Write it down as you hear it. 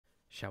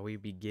Shall we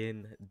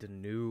begin the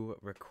new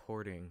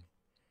recording?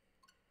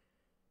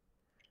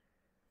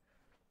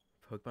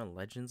 Pokemon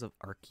Legends of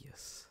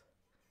Arceus.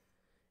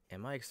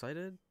 Am I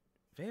excited?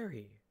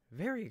 Very,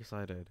 very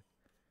excited.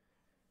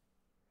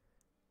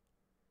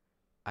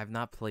 I've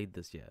not played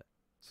this yet.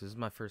 So this is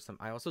my first time.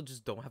 I also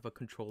just don't have a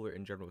controller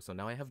in general. So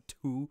now I have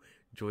 2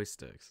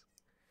 joysticks.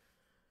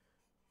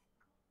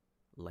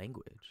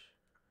 Language.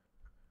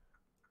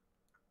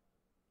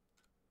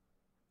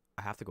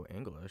 I have to go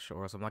English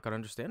or else I'm not going to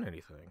understand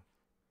anything.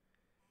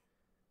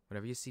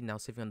 Whenever you see now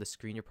saving on the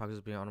screen, your progress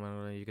is being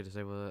on. You can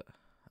disable it.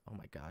 Oh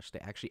my gosh, they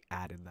actually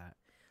added that.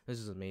 This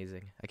is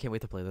amazing. I can't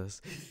wait to play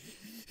this.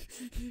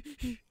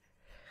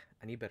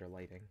 I need better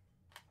lighting.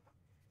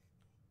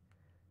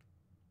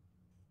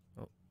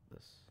 Oh,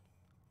 this.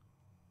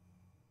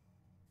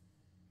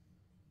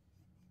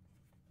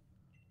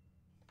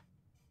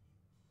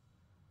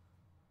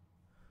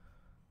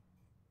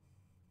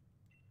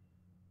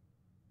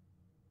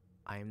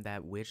 I am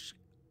that which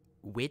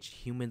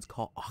humans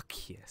call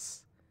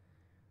Arceus.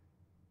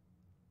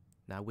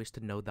 Now I wish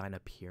to know thine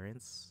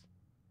appearance.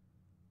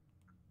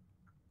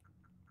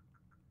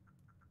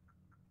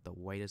 The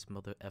whitest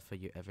mother effer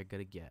you're ever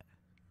gonna get.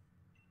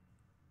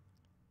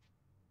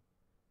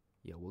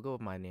 Yo, we'll go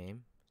with my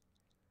name.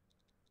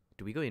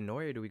 Do we go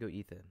Inori or do we go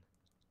Ethan?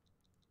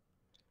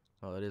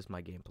 Well, it is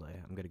my gameplay.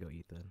 I'm gonna go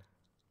Ethan.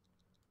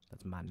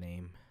 That's my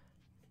name.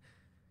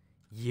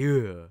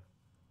 Yeah.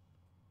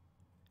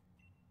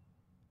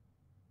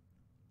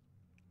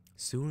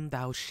 Soon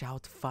thou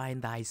shalt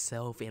find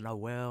thyself in a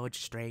world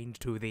strange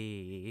to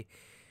thee.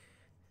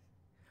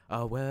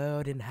 A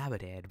world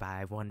inhabited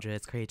by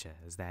wondrous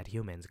creatures that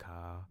humans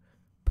call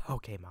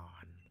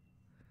Pokemon.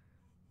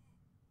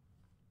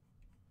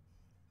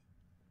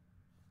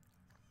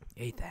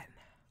 Ethan.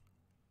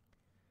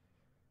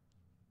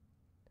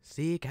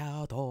 Seek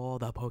out all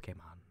the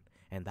Pokemon,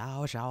 and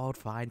thou shalt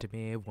find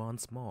me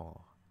once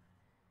more.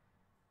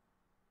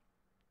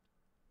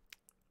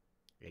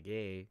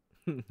 Okay.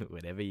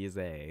 Whatever you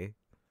say.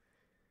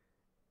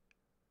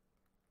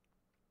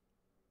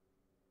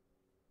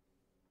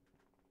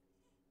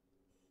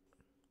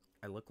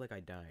 I look like I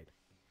died.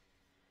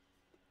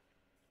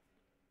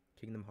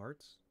 Kingdom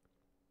Hearts?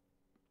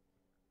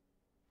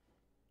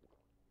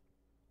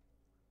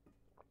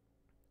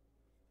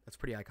 That's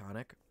pretty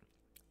iconic.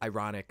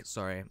 Ironic,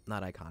 sorry.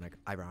 Not iconic.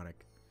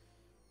 Ironic.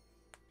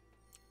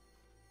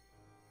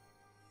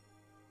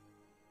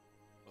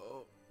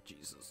 Oh,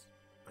 Jesus.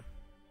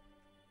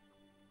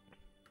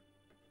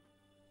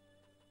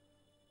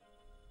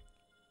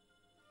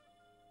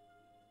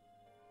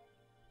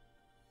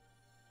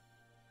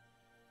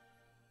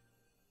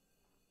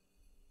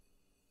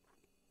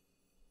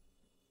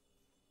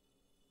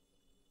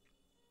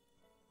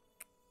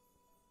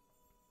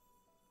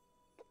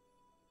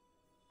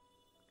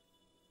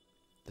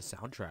 The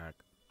soundtrack.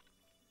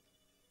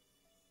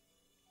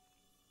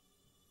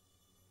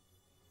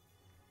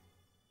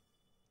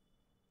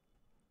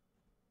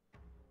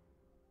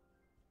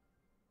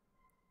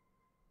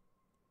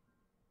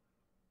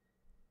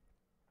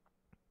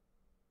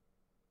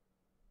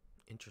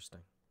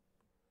 Interesting.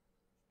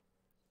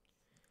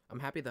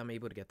 I'm happy that I'm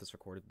able to get this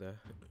recorded though.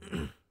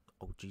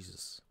 Oh,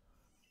 Jesus.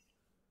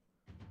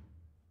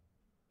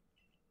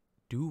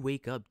 Do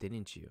wake up,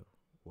 didn't you?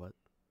 What?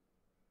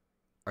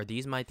 Are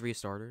these my 3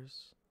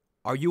 starters?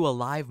 Are you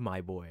alive, my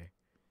boy?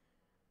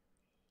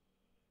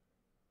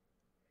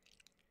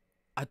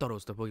 I thought it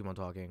was the Pokemon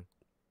talking.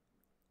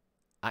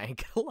 I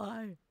ain't gonna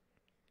lie.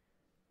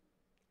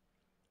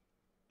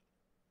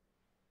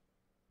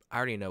 I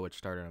already know which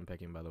starter I'm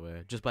picking, by the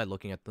way. Just by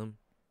looking at them.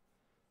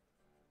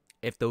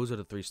 If those are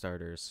the 3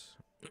 starters.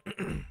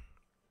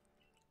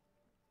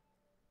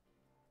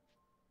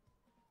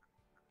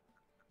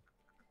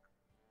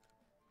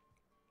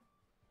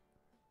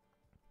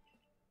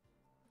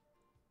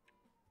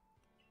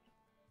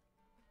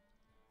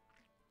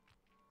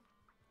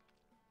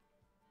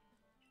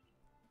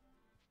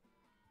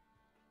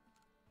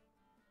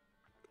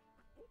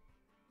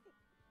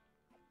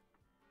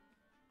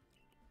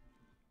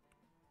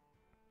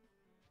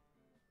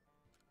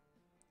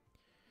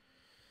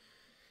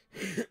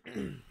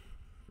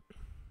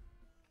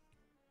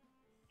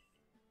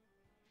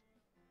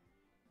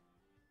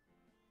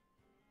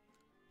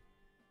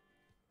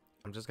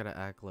 I'm just gonna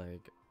act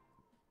like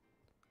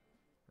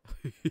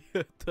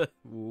the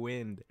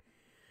wind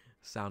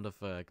sound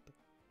effect.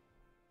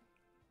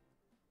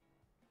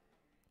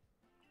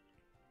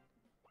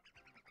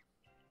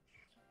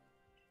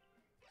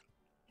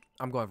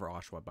 I'm going for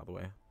Oshawott, by the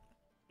way.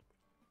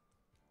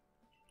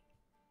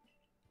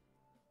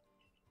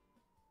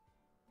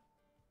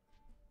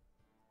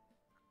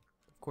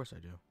 Of course I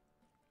do.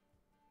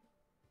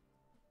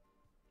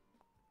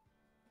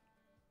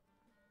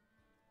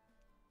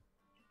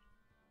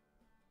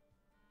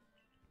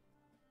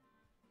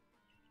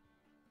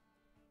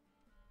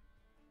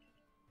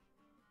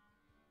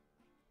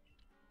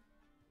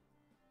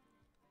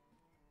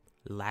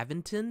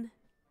 Laventon?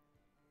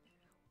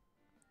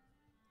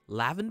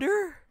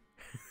 Lavender?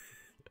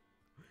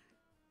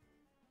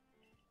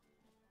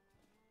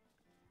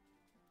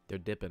 They're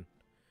dipping.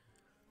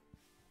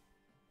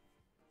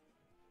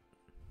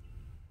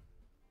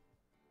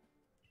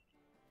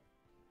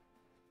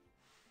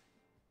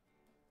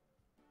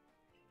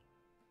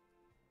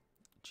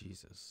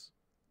 Jesus.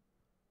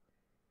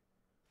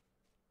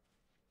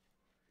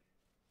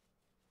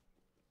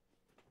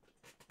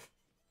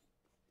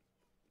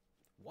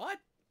 What?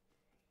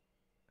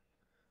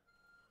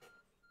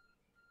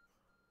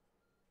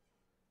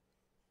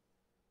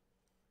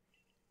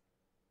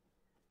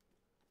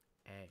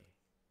 A.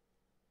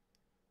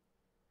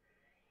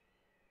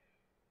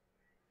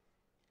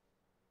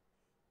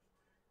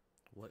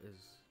 What is...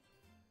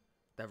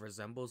 That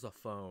resembles a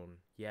phone.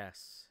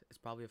 Yes. It's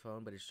probably a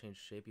phone, but it's changed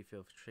shape. You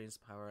feel strange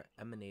power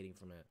emanating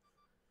from it.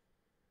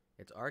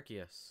 It's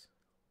Arceus.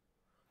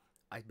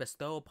 I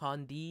bestow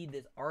upon thee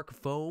this Arc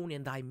phone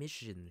and thy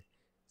mission.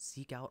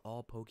 Seek out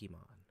all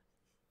Pokemon.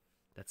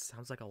 That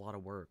sounds like a lot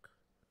of work.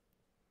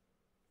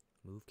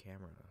 Move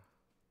camera.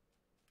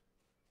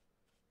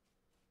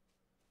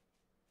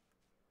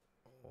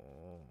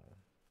 Oh.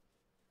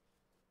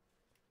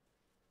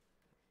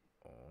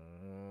 Oh.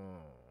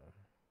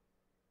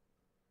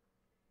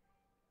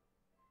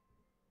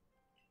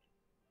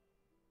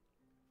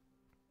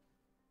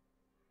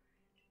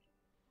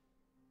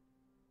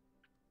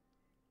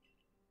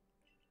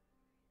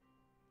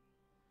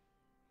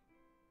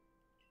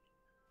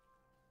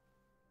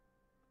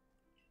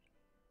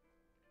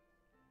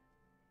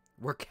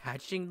 We're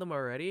catching them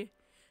already?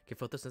 Can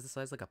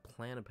photosynthesize like a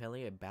plant,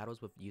 apparently it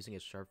battles with using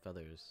its sharp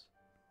feathers.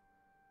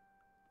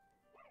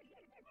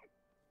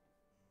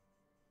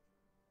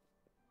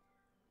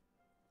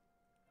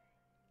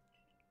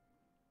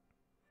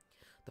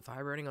 The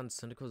fire burning on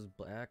Syndico's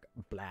back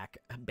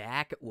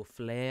will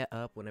flare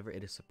up whenever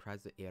it is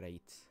surprised or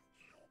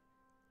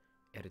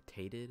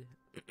irritated.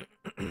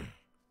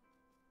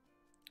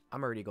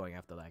 I'm already going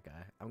after that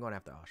guy. I'm going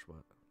after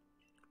Oshawott.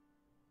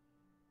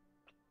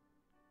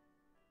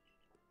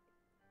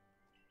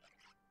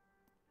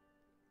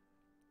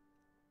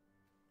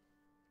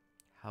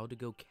 How to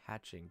go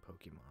catching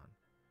Pokemon.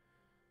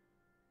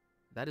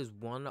 That is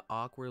one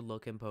awkward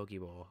looking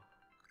Pokeball.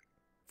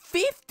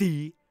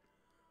 50?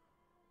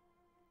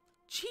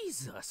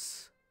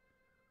 Jesus.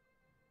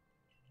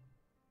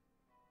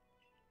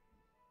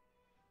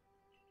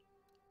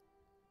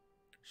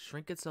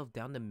 Shrink itself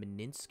down to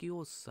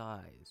minuscule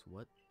size.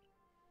 What?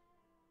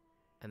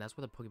 And that's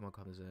where the Pokemon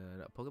comes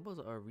in.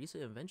 Pokeballs are a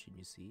recent invention,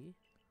 you see.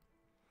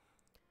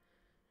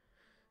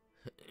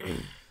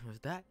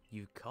 With that,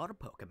 you caught a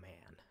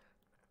Pokemon.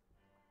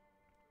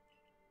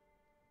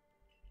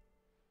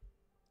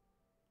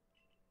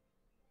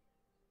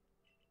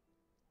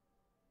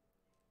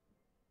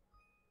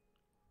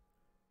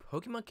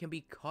 Pokemon can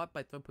be caught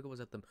by throwing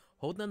Pokeballs at them.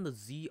 Hold down the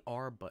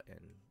ZR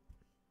button.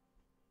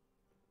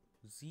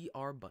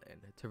 ZR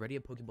button to ready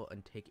a Pokeball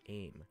and take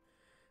aim.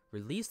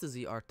 Release the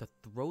ZR to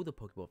throw the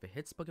Pokeball. If it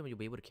hits Pokemon, you'll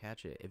be able to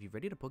catch it. If you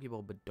ready the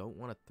Pokeball but don't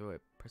want to throw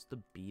it, press the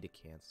B to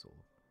cancel.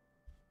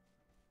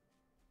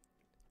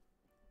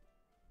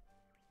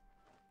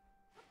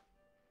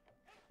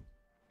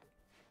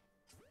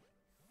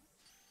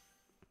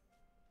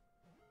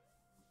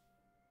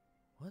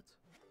 What?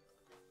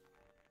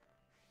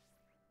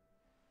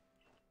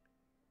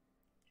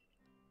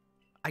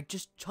 I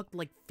just chucked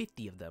like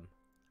 50 of them.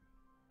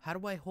 How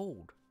do I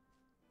hold?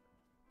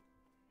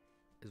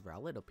 Is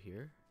Rowlet up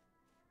here?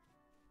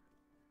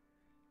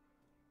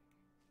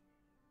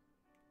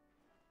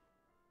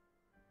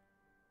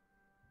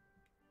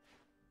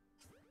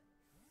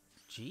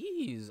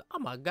 Jeez,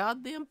 I'm a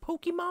goddamn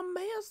Pokemon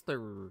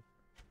master.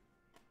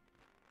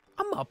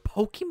 I'm a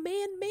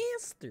Pokemon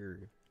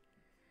master.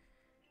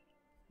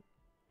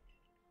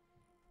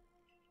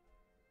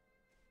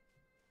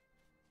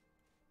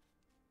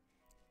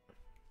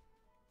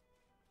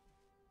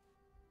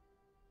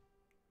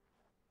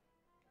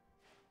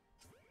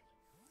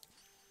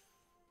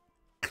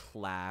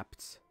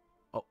 Clapped.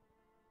 Oh.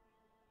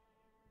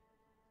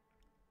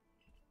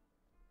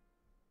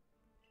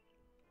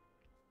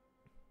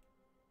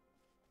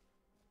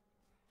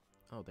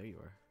 Oh, there you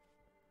are.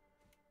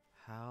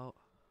 How?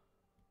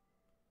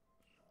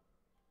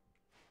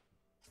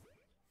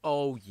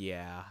 Oh,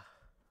 yeah.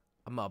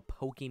 I'm a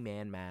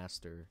Pokemon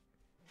master.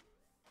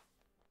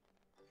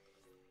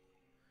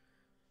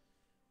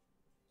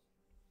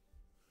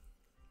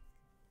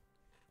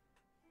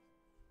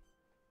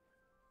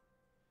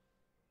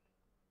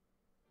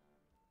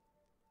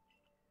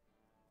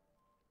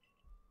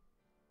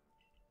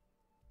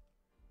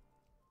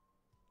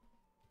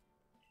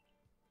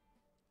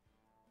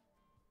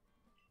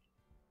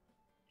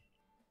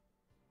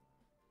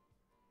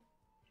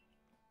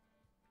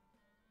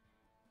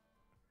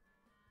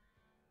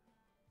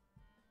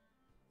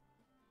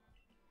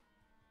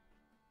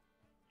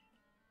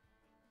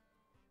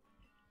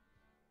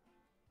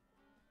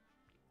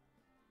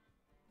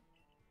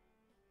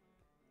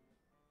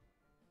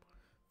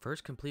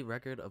 First complete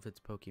record of its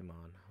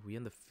Pokemon. We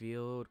in the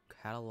field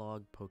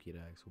catalog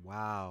Pokédex.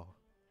 Wow.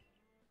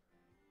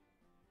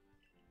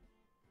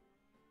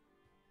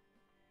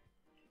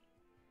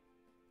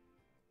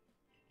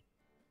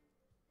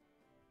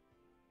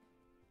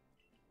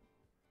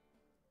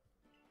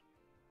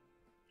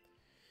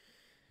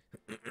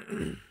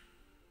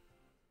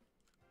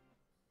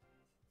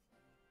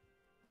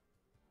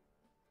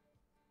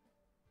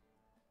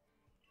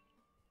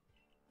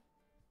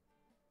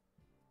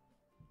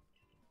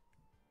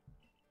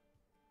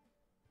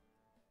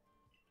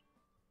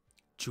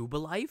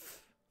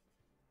 Jubilife?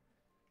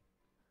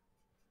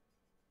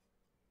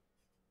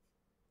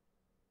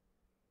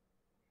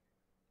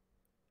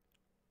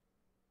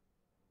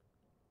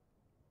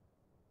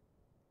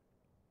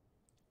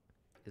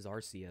 Is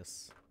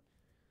Arceus.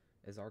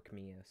 Is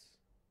Arceus.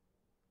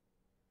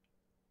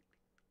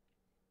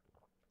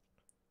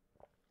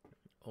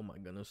 Oh my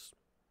goodness.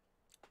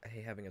 I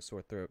hate having a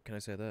sore throat. Can I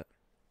say that?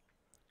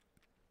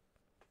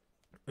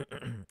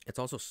 It's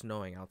also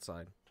snowing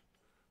outside.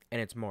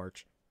 And it's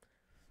March.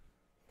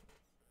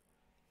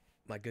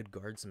 My good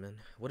guardsmen.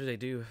 What did they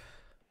do?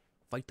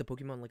 Fight the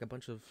Pokemon like a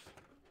bunch of...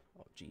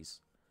 Oh, jeez.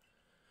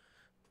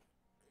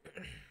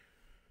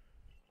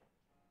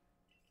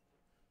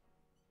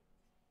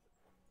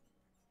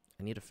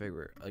 I need to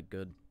figure a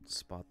good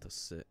spot to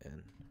sit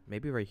in.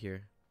 Maybe right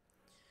here.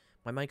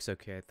 My mic's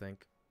okay, I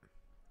think.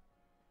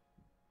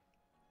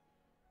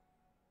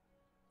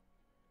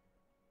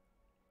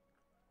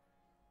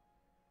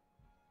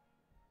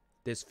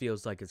 This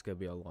feels like it's gonna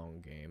be a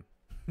long game.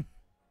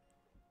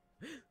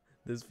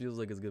 This feels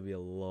like it's gonna be a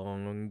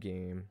long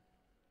game.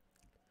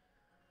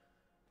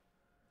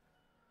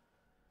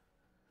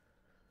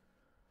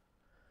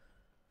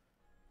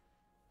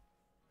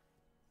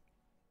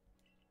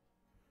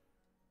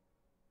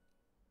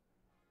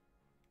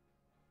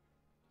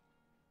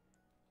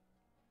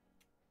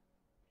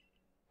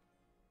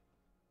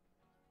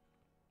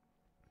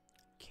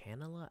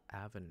 Canela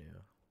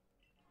Avenue.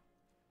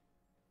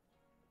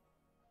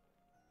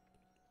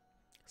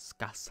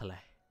 Skassle.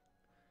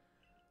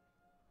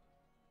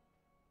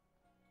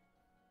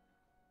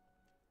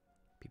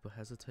 People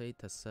hesitate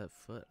to set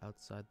foot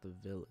outside the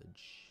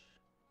village.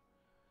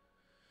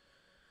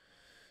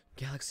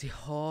 Galaxy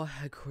Hall,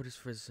 headquarters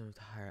for his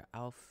entire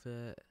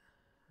outfit.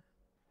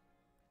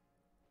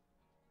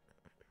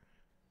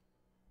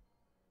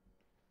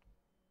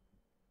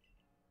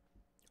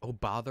 Oh,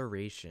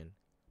 botheration.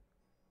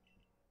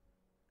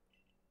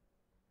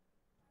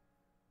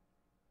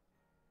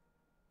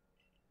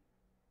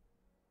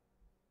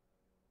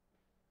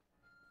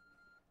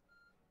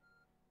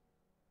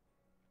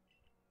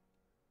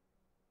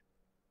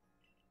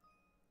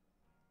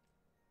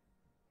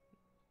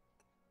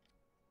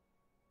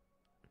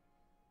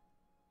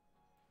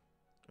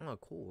 Oh,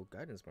 cool.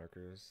 Guidance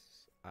markers.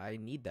 I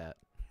need that.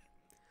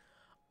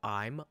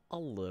 I'm a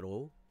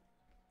little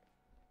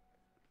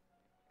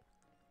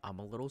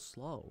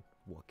slow.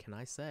 What can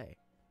I say?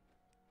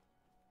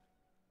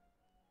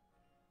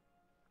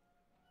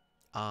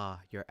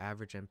 Ah, your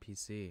average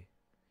NPC.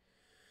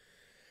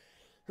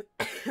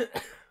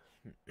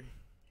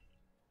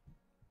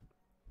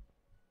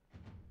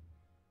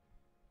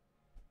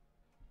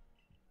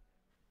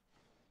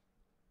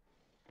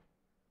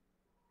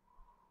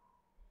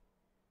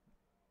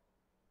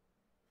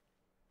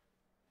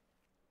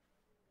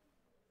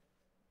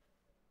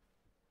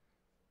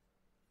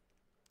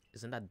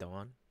 Isn't that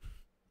Dawn?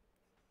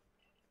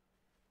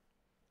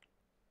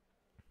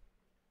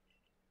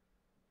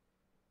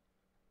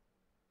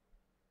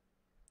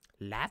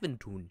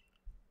 Laventoon.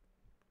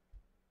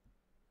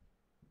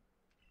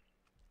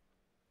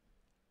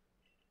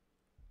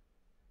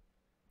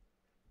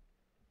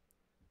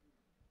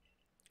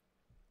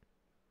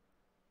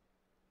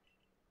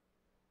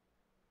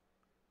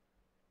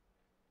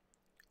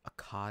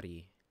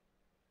 Akari.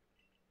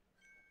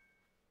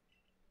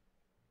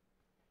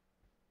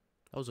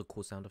 That was a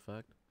cool sound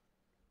effect.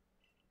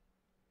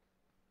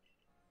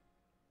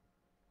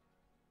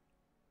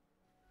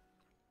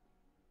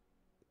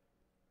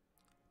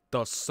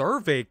 The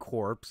Survey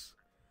Corps?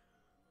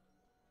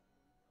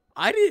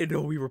 I didn't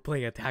know we were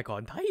playing Attack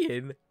on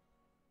Titan.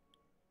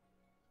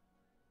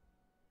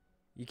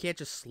 You can't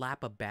just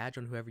slap a badge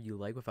on whoever you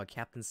like without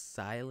Captain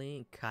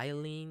Celine's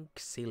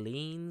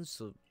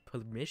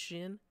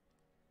permission.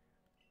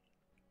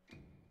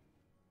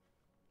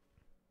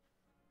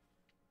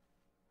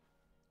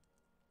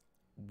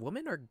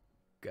 Woman or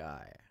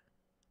guy?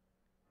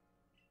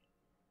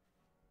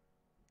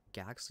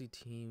 Galaxy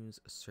Team's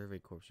Survey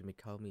Corps. You may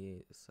call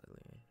me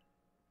Celine.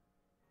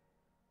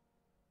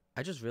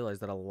 I just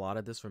realized that a lot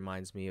of this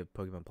reminds me of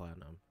Pokemon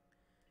Platinum.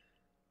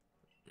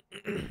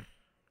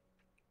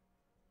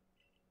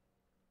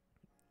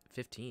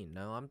 15.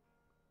 No,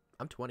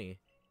 I'm 20.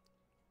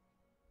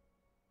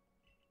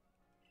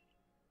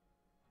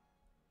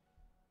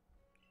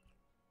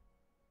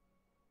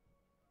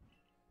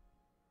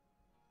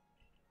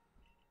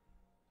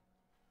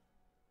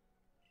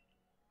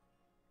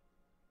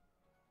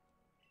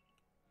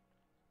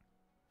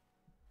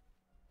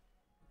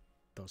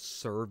 The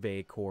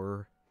Survey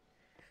Corps.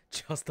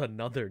 Just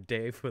another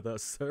day for the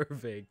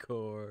Survey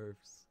Corps.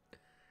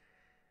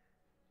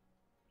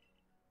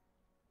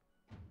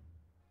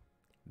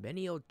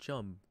 Benny old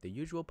chum, the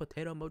usual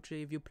potato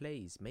mochi of you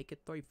please. Make it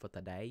 3 for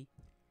today.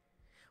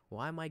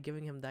 Why am I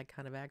giving him that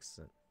kind of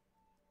accent?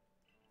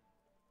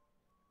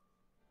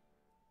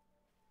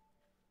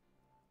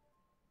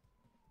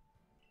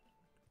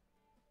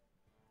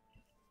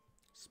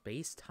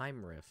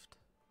 Space-time rift.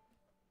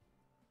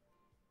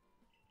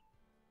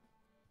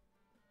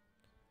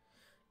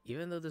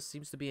 Even though this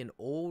seems to be an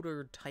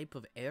older type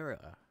of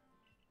era,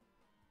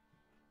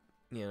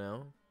 you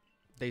know,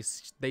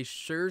 they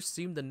sure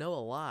seem to know a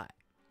lot.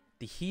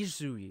 The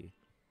Hisui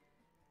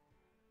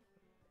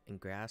in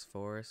grass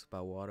forest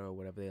by water or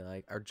whatever they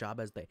like. Our job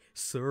as the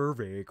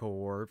Survey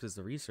Corps is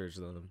to research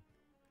them.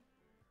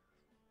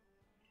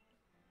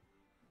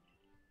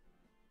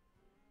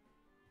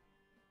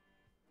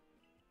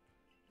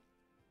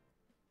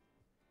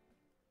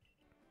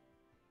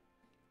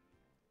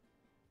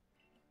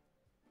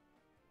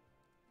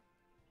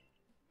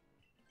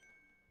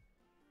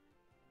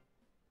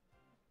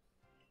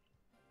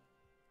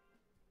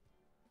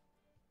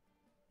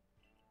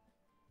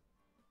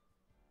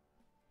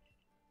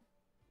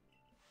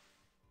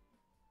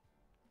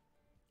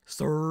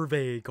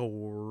 Survey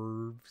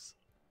Corps.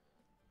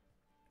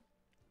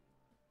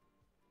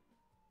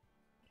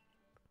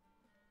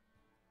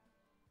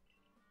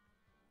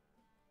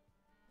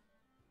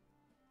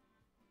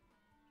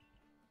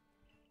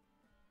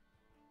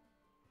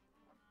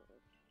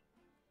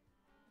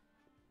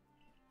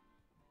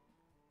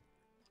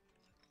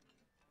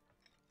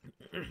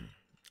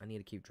 I need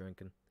to keep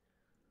drinking.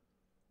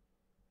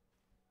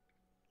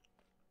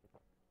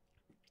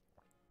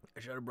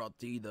 I should have brought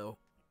tea though.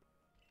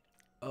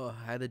 Oh,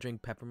 I had to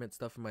drink peppermint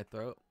stuff in my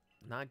throat.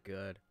 Not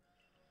good.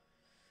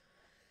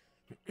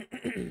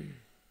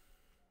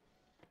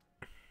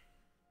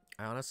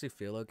 I honestly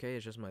feel okay.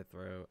 It's just my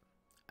throat.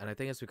 And I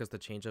think it's because the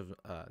change of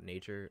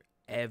nature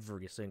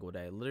every single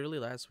day. Literally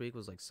last week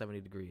was like 70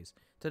 degrees.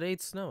 Today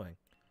it's snowing.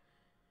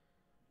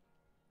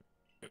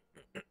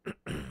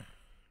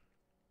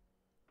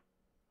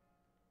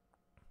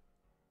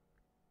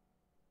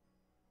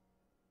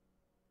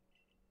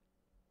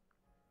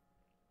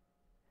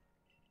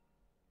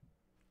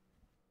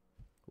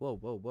 Whoa,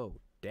 whoa, whoa.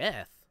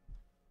 Death?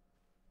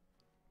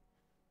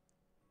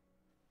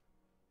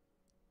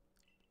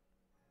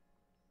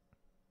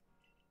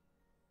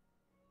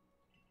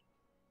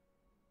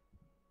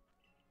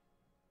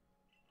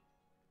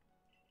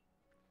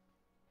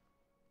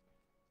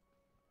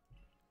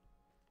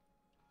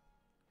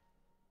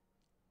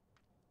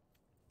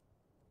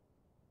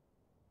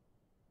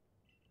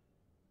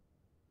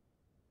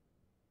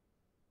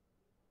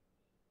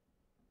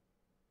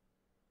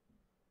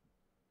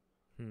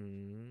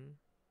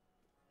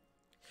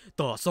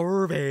 The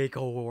Survey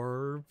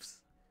Corps.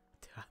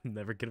 I'm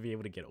never gonna be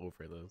able to get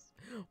over this.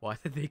 Why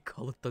did they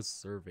call it the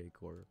Survey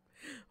Corps?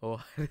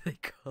 Why did they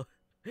call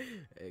it?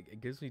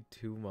 It gives me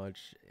too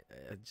much.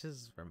 It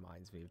just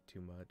reminds me of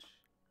too much.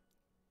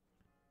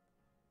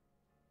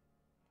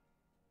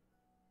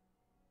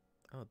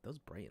 Oh, it does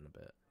brighten a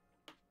bit.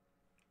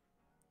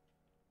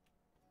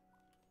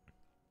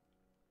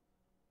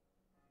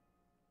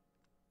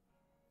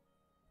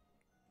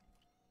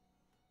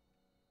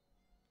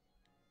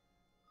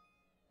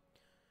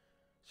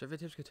 Survey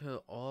tips can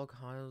tell all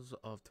kinds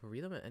of to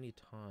read them at any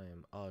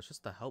time. Oh, it's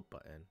just the help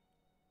button.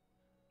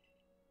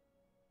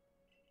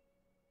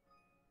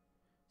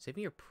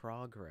 Saving your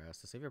progress.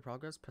 To save your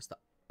progress, press the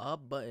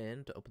up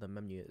button to open the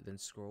menu, then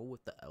scroll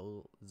with the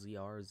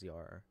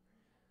LZR.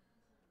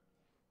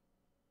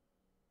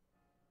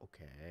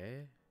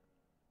 Okay.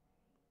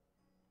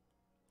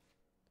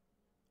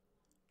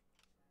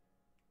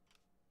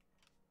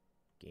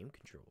 Game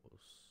controls.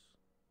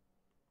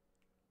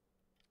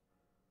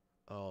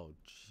 Oh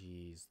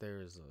jeez,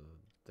 there's a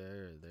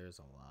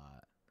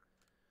lot.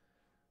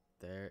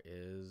 There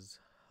is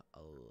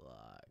a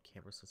lot.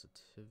 Camera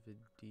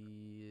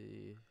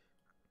sensitivity.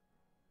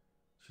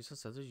 She said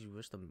sensors you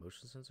wish the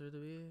motion sensor to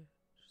be?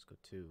 Just go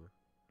 2.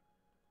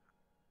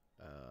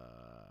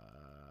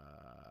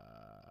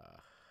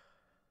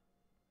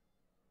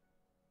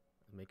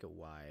 Make it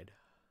wide.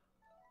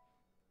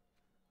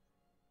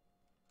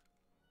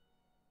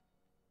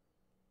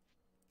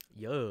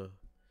 Yeah.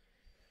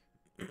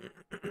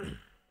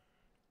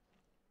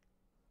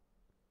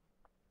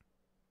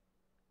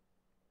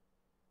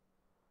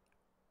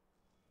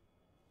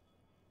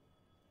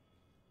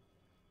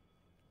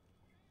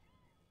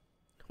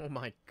 Oh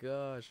my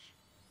gosh.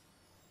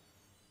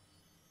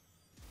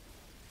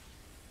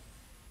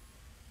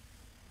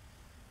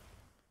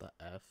 The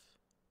F.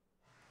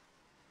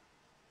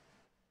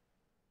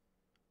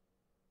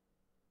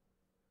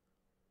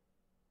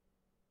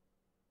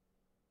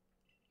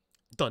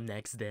 The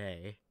next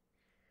day.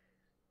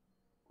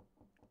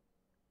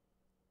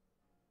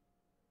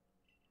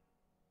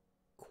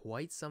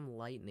 Quite some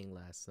lightning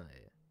last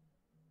night.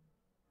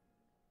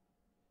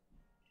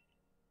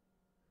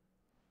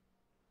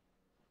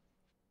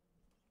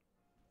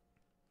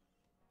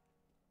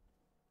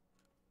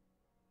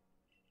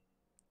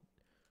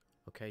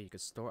 Okay, you can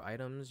store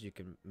items, you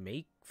can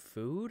make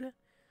food.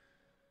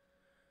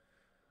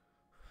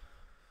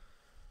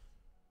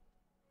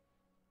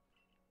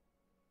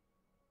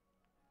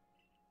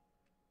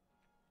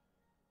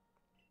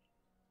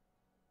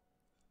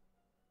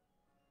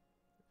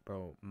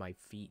 Bro, my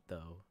feet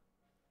though.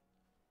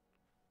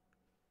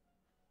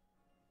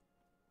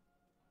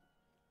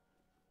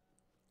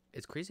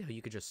 It's crazy how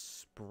you could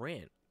just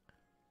sprint.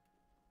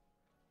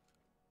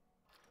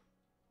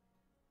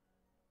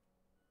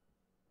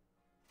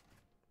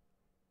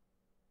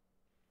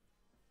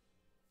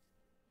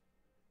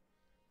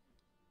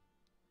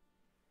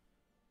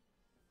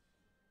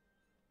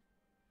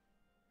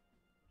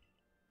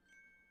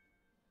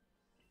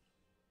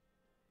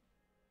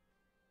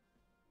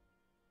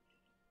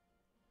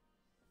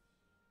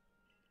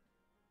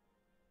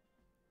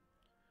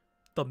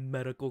 The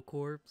medical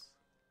corpse.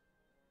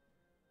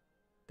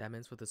 That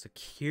man's with a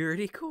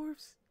security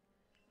corpse?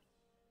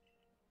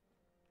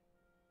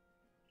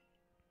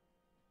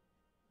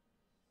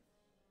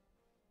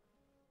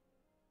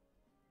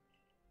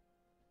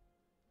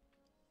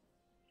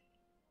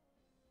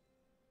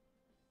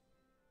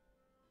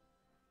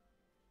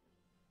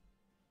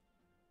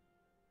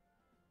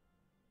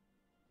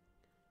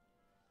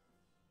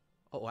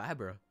 Oh,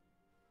 Abra.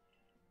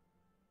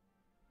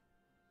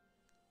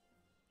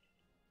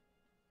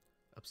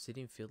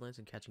 Obsidian Fieldlands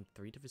and catching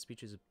 3 different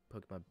species of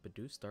Pokemon: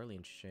 Bidoof, Starly,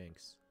 and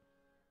Shanks.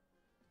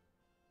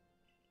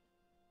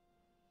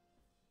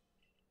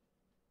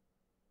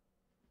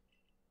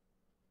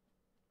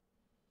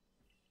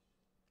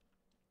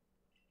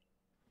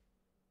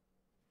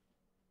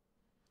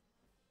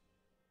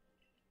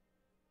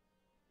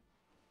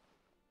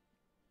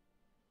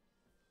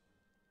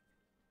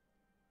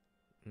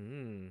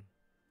 Mmm.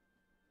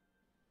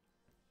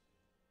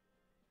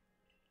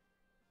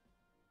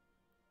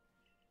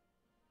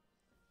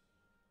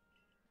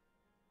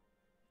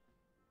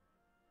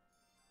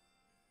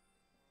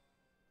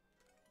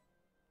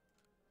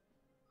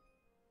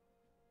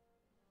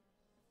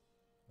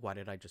 Why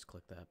did I just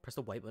click that? Press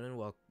the white button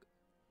while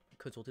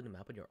consulting the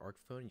map on your ARC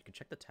phone. You can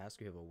check the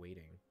task you have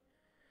awaiting.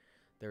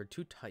 There are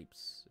 2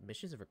 types: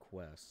 missions and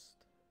requests.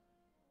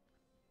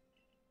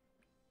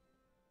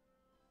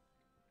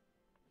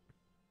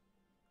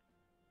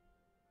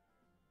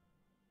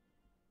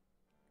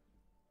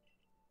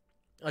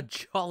 A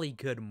jolly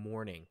good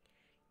morning.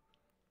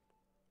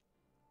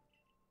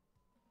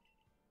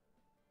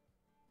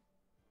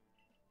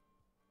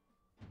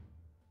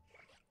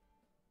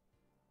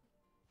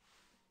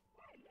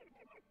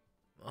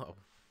 Oh,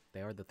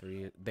 they are the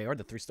 3. They are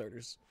the 3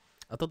 starters.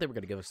 I thought they were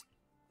gonna give us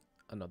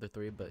another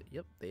 3, but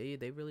yep, they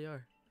really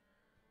are.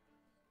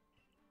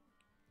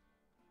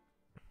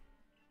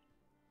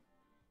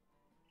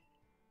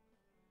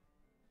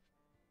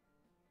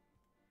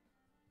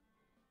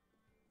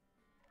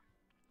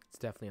 It's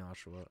definitely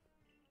Oshawott.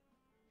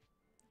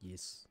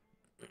 Yes.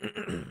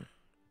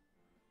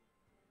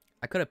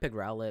 I could have picked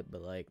Rowlet,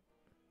 but like,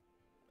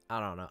 I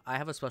don't know. I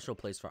have a special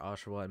place for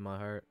Oshawott in my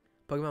heart.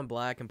 Pokemon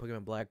Black and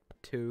Pokemon Black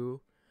 2.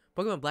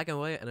 Pokemon Black and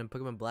White and then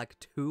Pokemon Black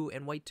 2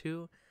 and White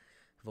 2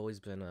 have always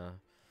been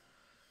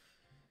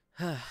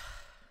have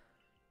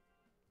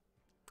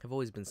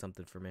always been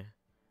something for me.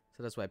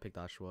 So that's why I picked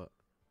Oshawott.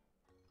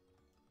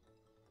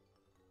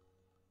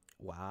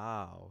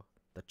 Wow.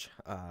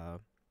 The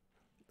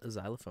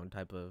xylophone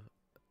type of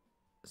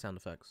sound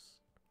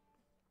effects.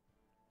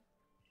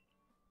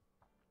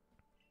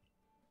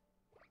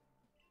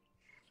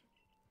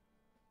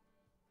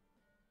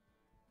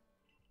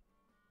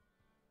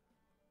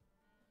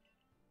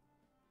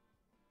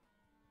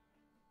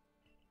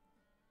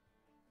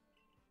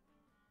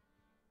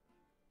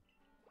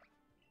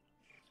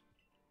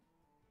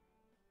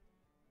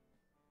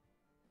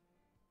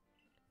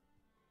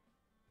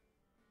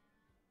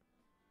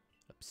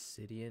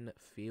 Obsidian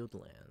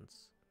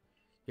Fieldlands.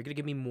 You're gonna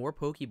give me more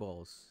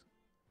Pokeballs.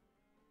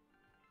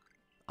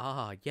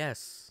 Ah,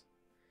 yes.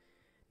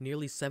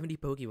 Nearly 70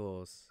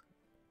 Pokeballs.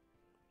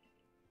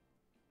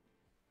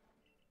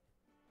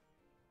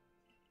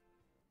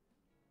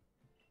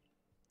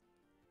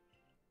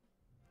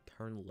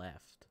 Turn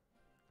left.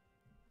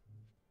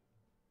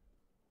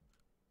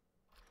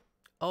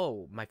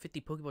 Oh, my 50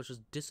 Pokeballs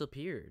just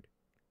disappeared.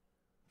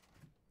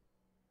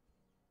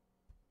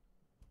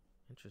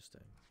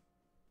 Interesting.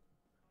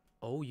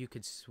 Oh, you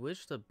could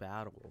switch the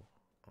battle.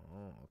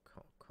 Oh,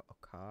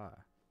 okay.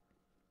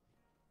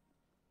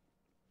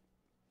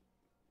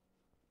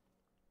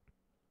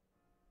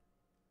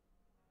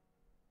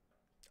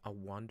 A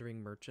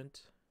wandering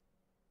merchant.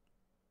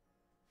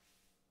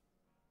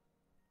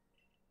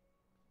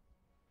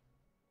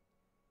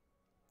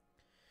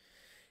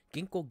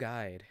 Ginkgo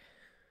Guide.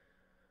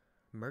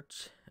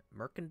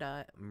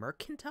 Mercantile?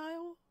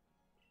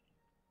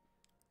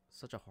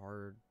 Such a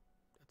hard.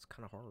 It's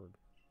kind of hard.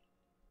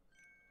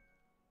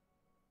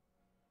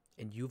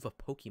 And you've a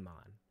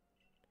Pokemon.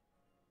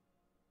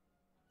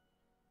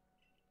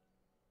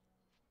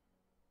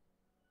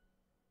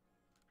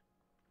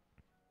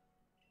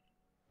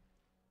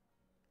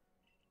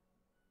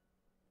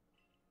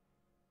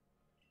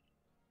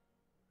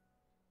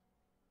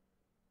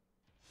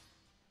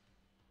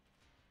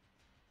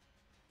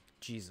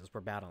 Jesus,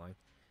 we're battling.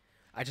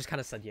 I just kind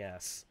of said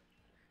yes.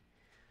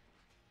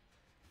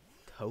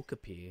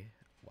 Togepi.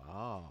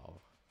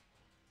 Wow.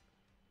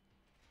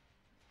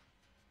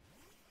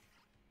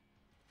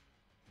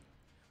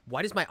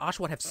 Why does my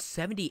Oshawott have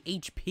 70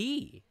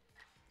 HP?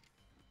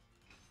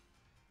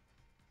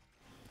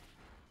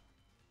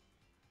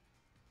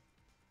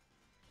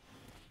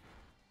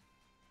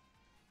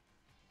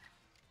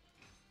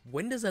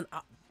 When does an...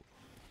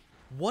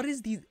 what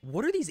is these...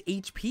 what are these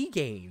HP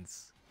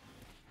gains?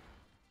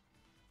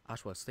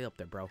 Ashwa, stay up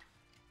there, bro.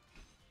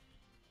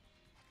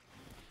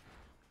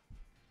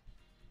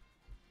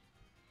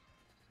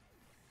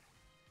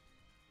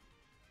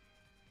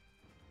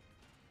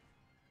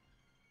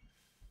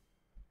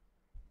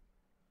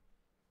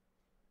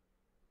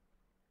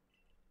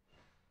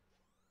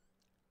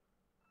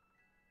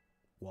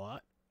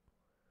 What?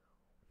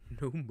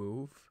 No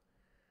move?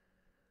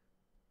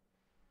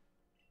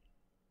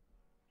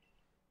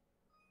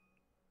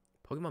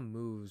 Pokemon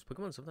moves.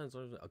 Pokemon sometimes...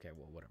 okay,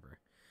 well, whatever.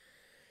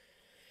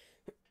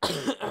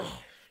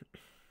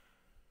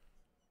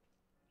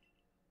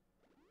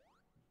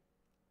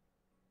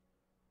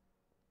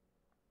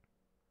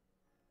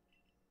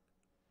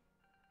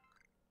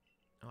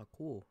 Oh,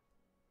 cool.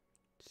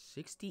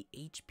 60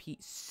 HP.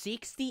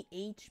 60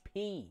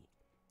 HP!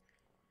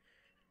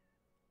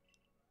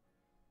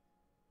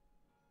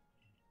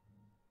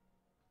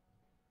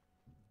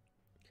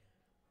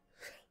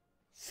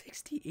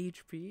 60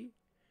 HP?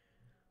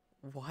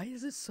 Why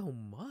is it so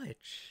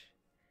much?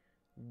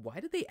 Why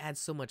did they add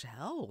so much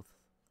health?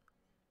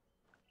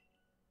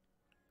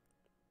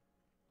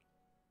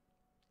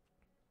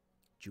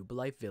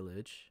 Jubilife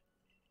Village.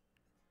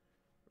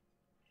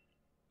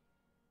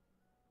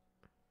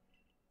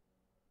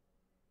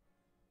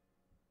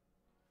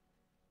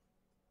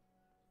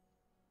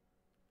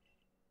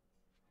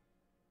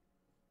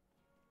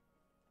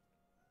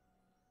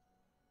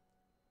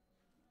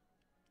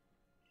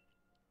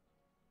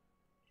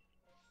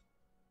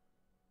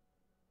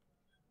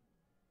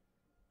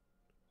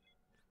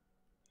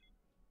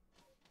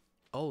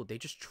 Oh, they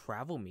just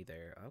travel me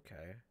there.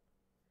 Okay.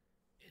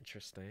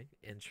 Interesting.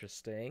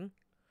 Interesting.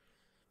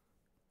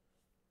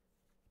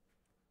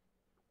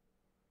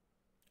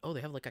 Oh,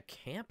 they have like a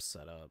camp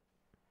set up.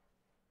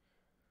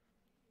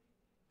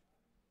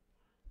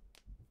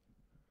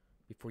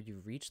 Before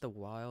you reach the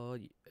wild,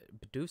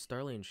 Bidoof,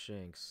 Starly, and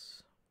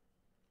Shinx.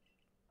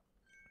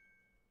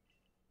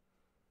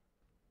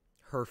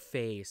 Her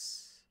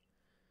face.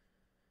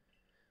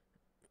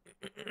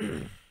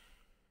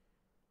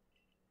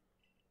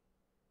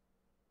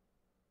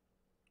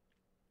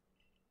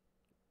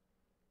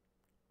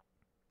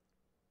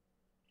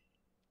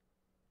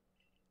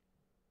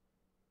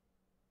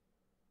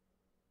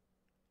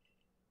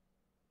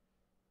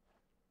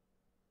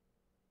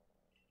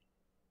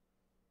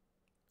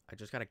 I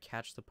just gotta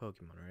catch the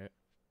Pokemon, right?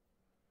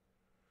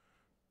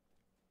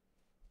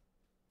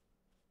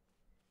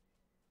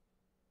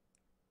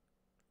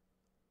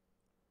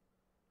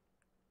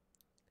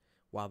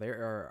 Wow,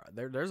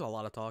 there's a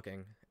lot of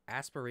talking.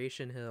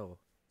 Aspiration Hill.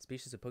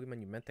 Species of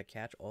Pokemon you meant to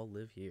catch all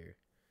live here.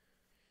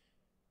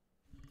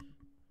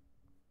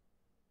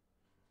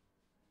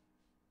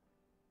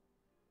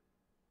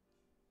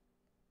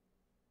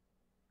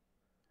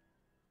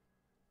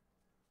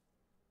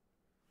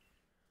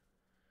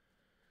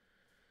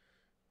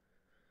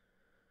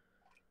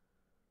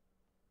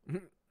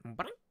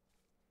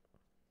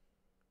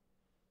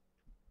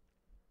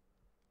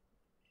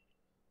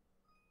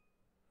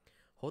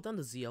 Hold down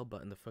the ZL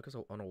button to focus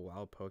on a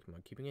wild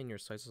Pokemon, keeping it in your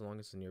sights as long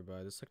as it's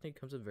nearby. This technique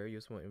comes in very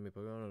useful in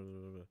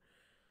Pokemon.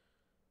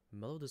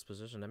 Mellow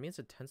disposition. That means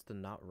it tends to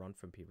not run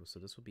from people, so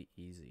this will be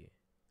easy.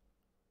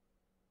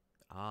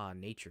 Ah,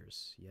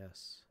 natures.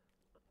 Yes.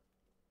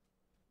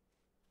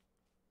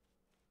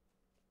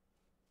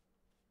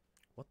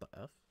 What the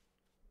F?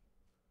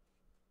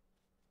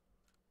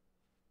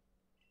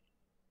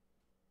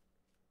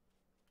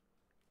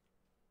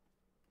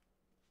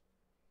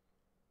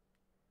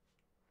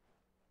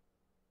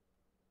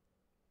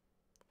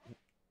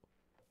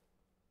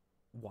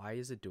 Why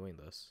is it doing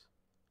this?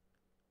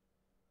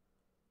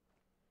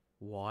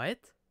 What?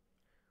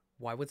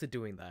 Why was it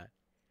doing that?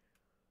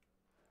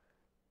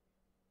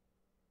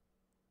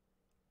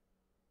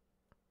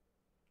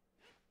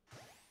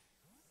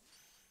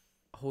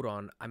 Hold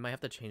on, I might have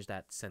to change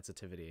that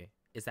sensitivity.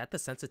 Is that the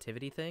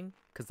sensitivity thing?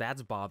 Because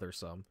that's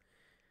bothersome.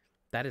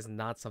 That is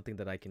not something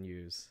that I can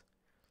use.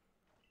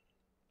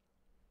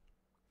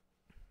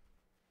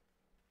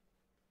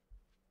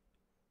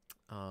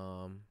 Nope.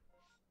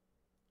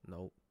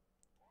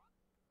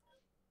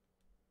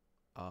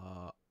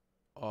 Uh,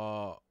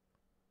 uh,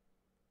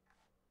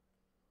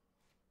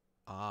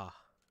 ah,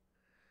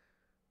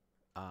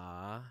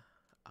 ah,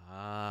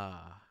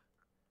 ah.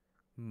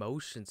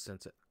 Motion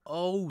sensor.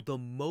 Oh, the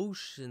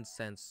motion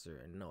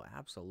sensor. No,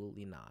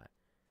 absolutely not.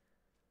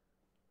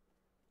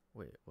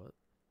 Wait, what?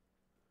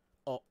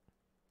 Oh,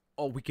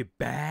 oh, we could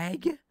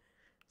bag?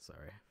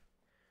 Sorry.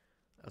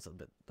 That's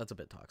a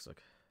bit toxic.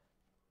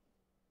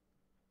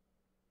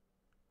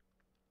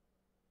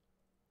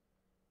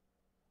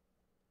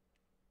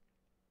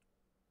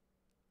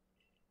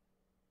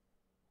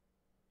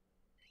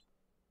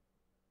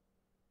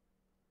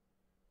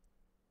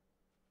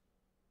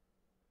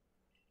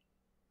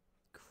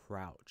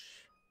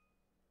 Crouch.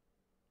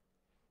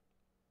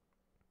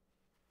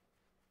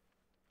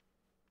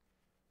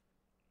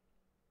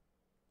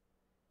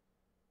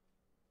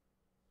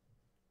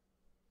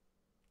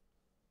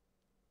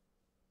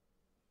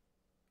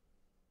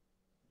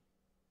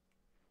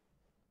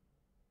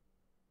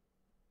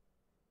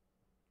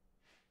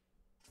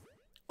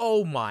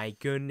 Oh my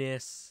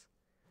goodness.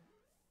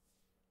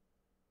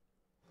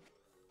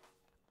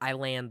 I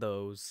land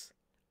those.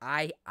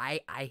 I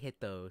hit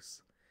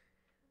those.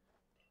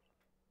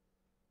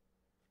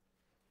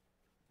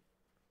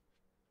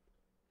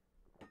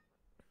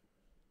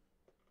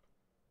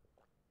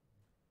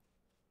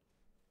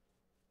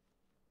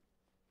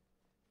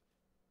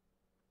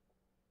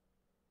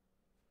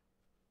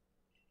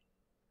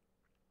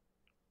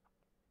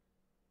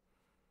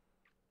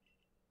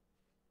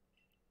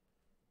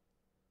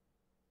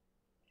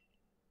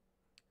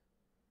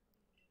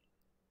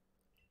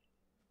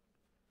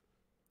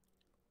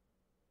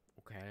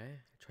 Okay.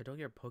 Try don't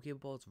get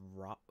Pokeballs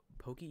rock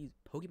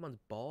Pokemon's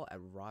ball at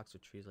rocks or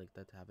trees like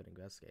that to have it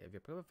investigate. If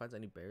your Pokemon finds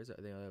any bears,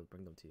 I think I'll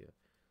bring them to you.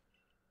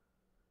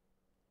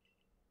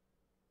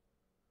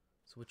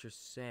 So what you're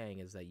saying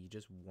is that you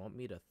just want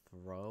me to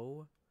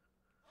throw?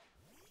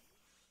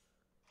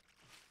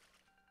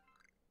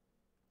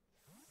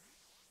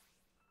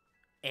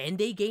 And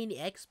they gain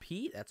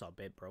XP? That's a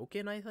bit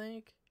broken, I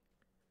think.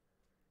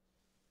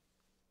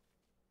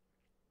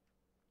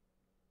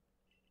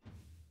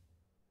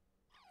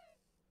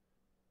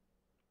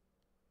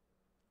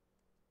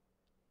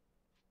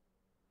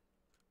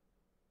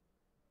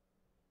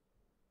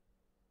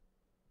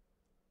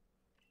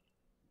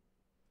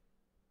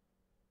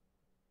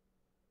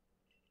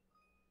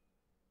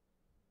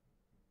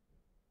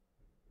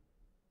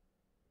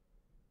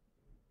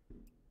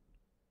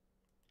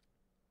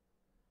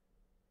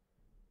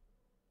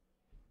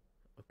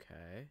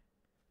 Okay.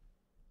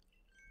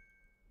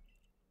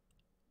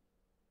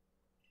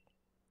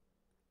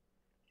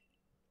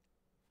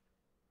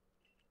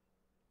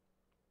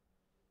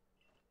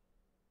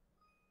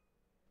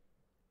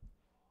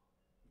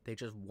 They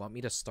just want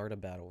me to start a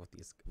battle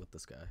with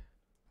this guy.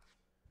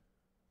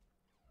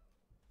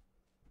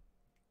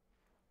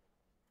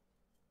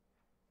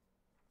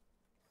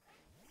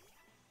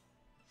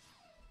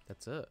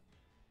 That's it.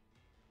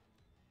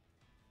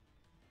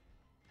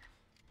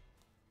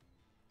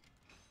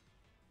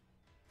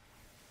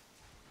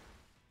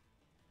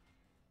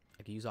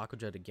 I could use Aqua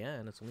Jet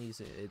again. It's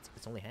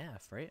only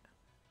half, right?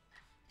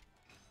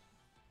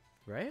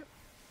 Right?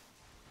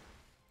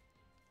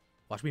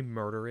 Watch me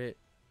murder it.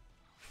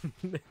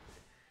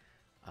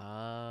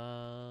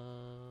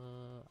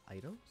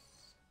 Items?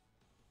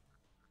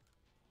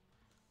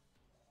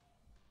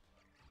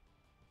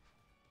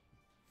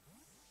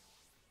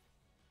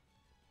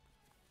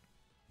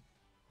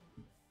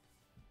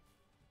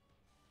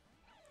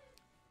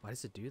 Why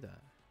does it do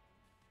that?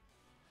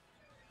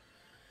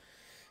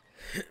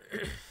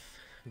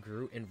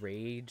 Grew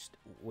enraged.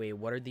 Wait,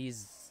 what are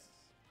these?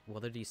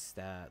 What are these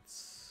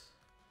stats?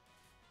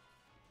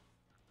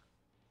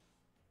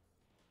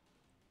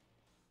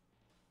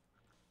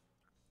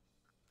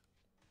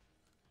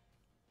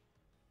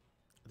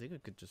 I think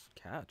it could just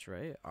catch,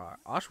 right?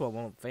 Oshwa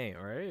won't faint,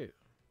 right?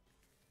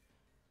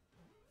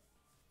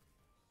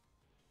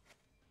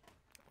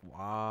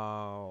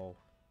 Wow.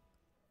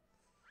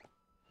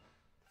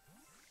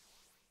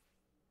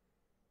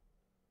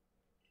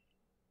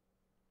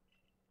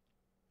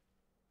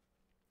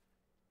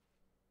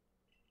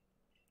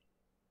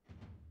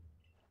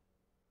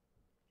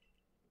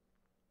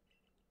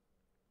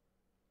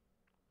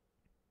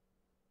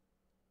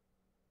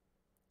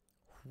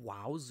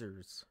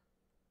 Wowzers.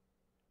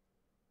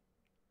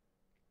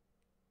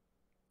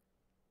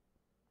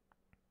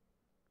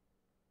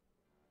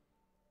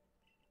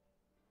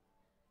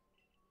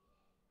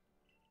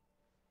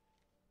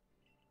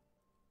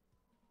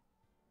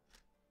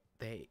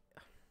 They...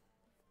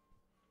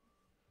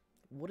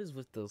 What is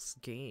with this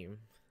game?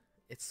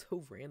 It's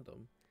so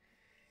random.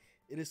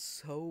 It is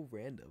so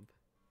random.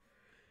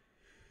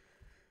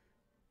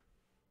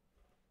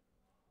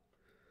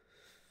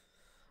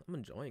 I'm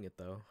enjoying it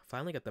though.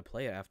 Finally got to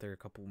play it after a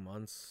couple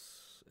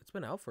months. It's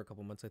been out for a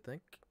couple months, I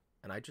think.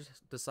 And I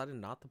just decided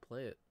not to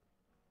play it.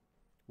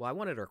 Well, I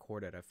wanted to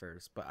record it at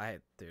first, but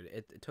dude,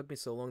 it took me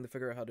so long to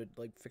figure out how to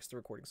like fix the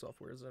recording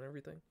softwares and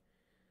everything.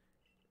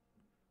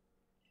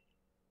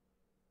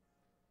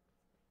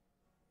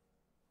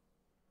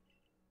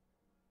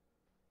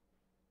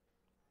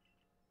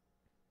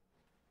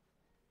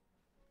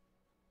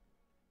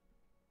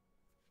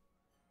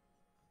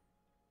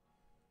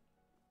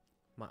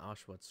 My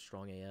Oshawtt's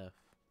strong AF.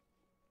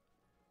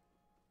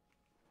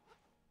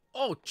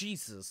 Oh,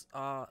 Jesus.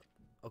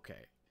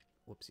 Okay.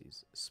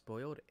 Whoopsies.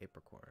 Spoiled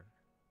apricorn.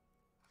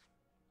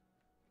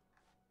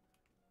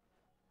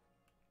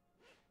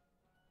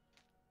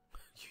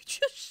 You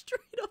just straight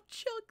up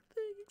chuck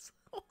things.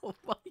 Oh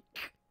my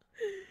god.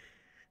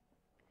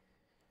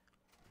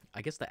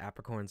 I guess the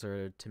apricorns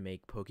are to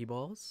make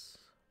Pokeballs.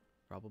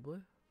 Probably.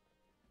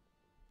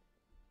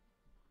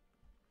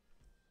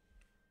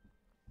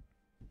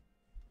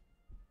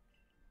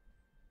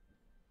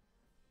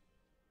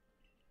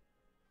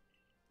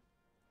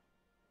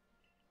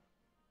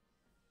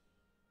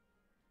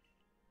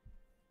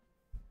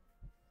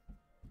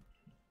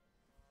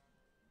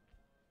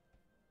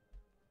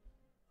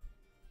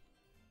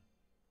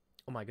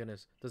 Oh my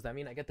goodness. Does that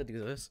mean I get to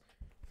do this?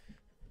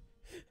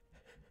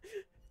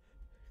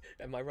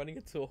 Am I running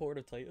into a horde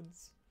of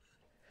titans?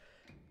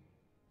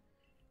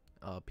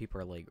 People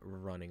are like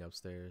running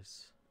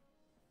upstairs.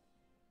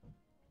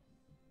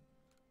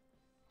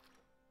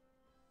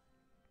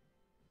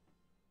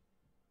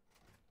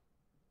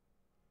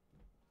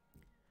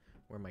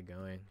 Where am I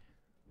going?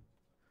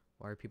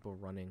 Why are people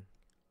running?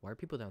 Why are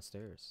people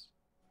downstairs?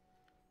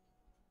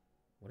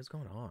 What is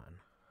going on?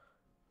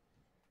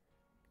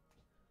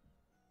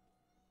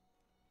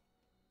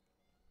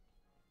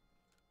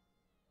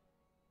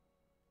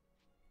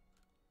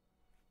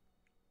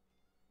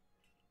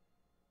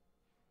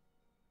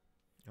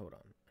 Hold on.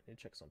 I need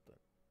to check something.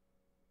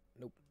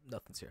 Nope,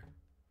 nothing's here.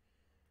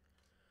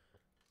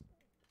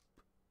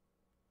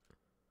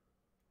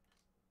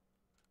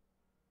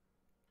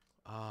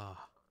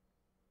 Ah.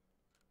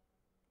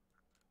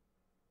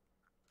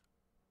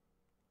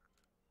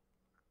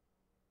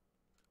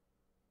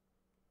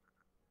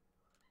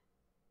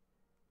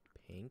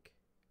 Pink,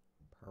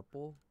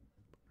 purple,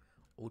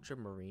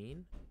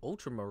 ultramarine,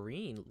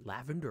 ultramarine,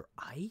 lavender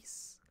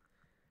ice,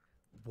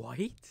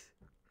 white.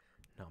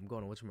 No, I'm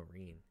going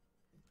ultramarine.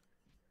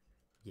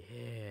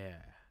 Yeah.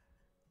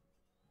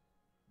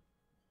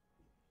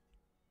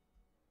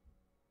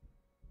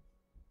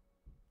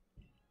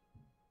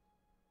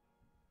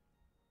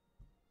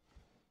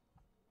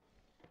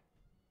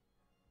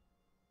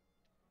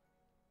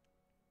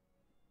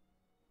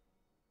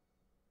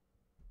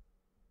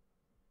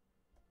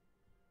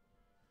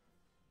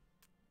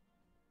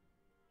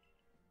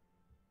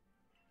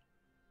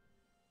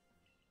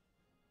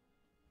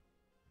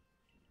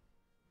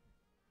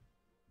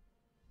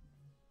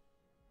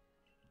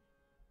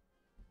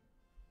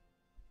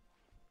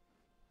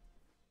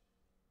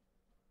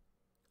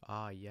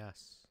 Ah,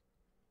 yes.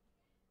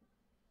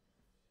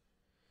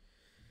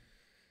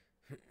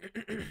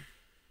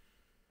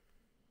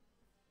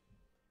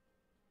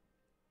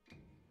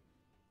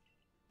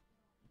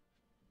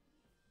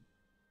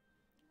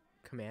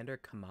 Commander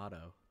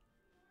Kamado.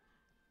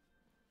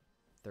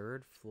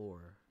 3rd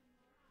floor.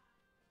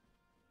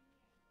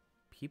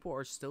 People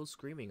are still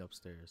screaming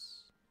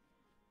upstairs.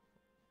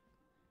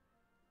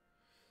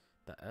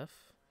 The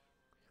F?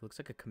 He looks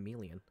like a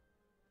chameleon.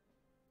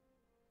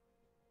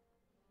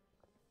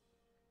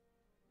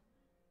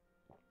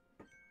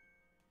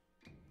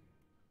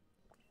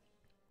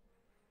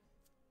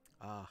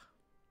 Ah.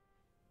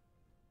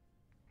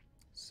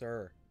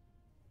 Sir.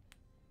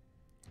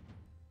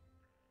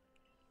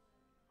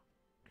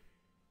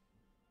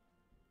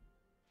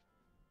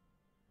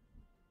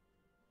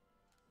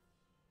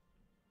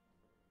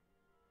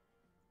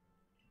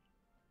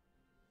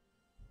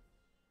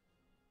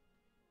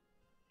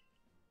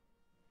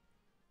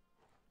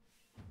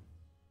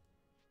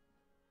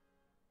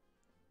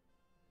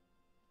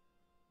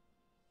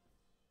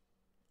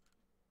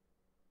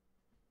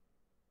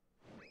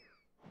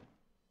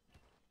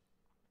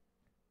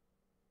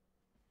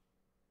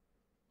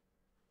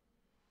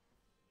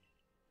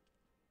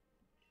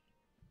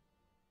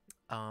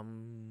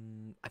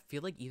 I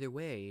feel like either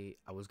way,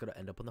 I was gonna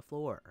end up on the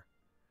floor.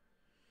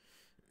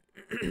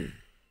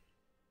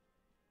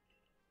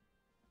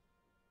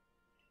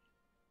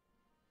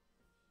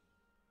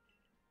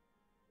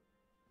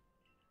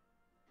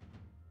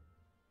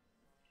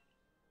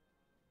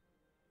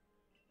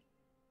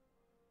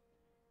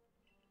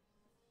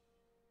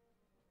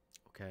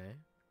 Okay.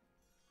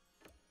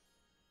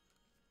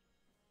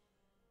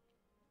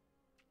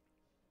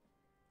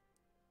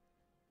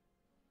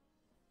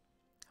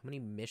 How many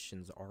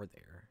missions are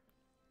there?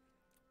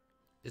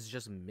 Is it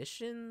just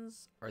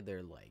missions? Are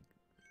there like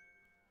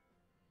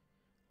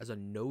as a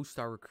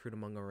no-star recruit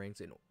among our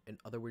ranks? In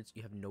other words,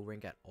 you have no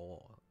rank at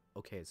all.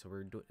 Okay, so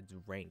we're doing it's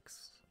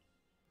ranks.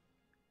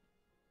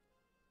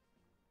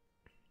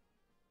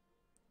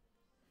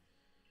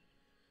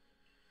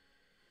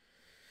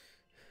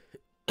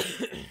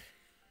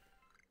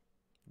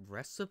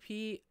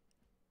 Recipe?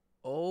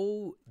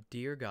 Oh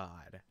dear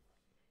God.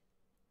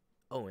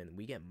 Oh, and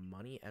we get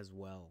money as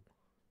well.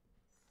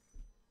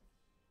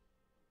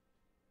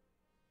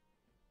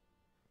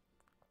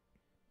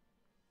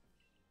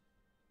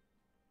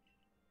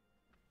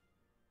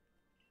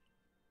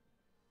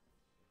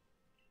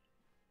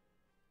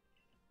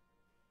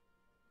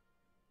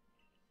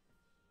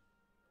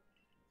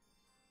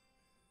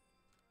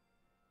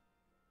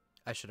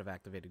 I should have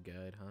activated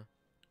good, huh?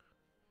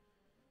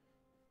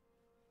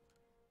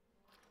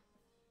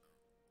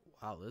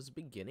 Wow, this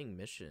beginning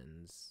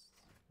missions.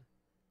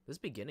 This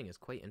beginning is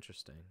quite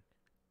interesting.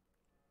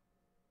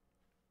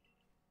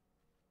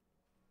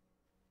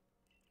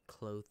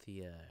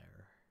 Clothier.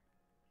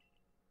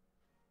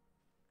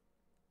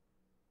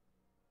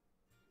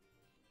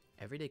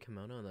 Everyday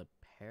kimono and a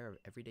pair of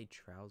everyday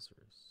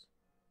trousers.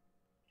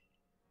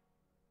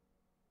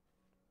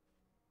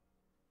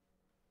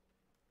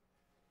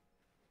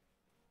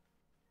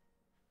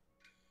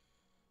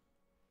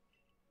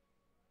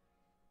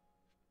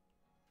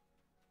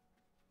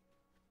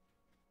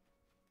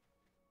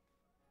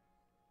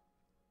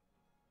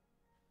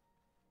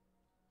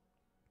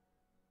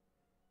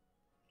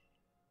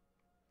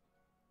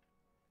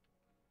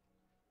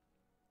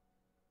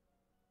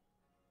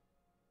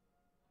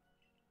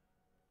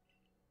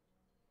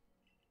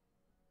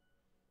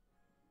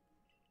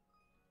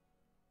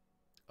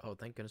 Oh,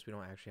 thank goodness we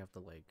don't actually have to,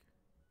 like...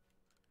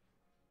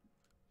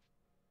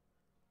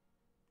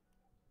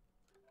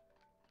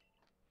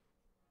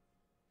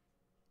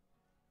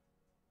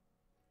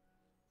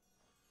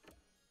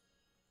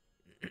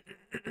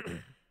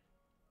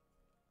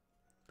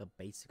 the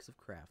basics of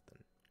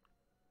crafting.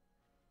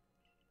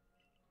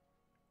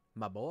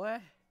 My boy?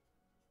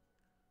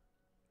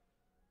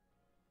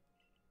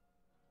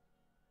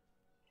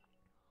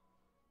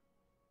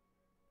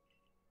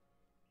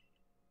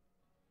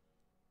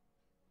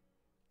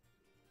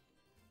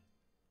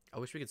 I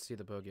wish we could see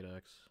the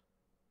Pokédex.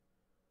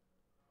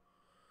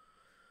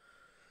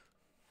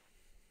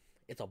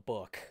 It's a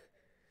book.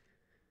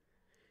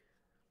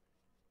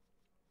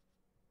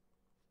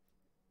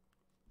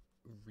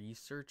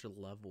 Research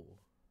level.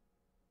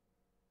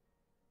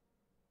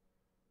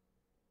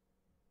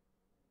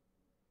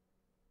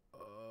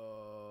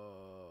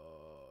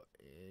 Oh,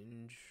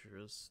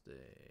 interesting.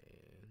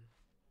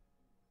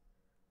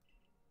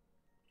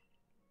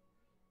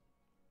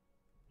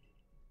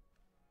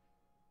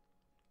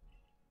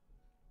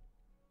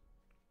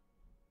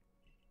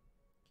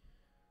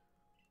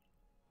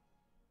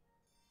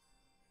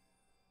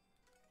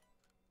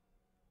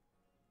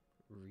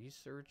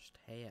 Research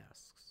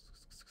tasks.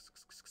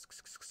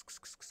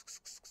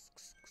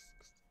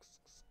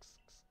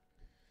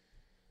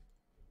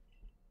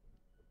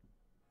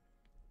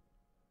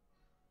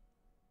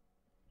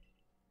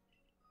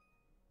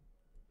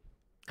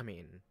 I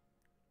mean,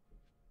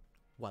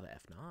 why the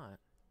F not?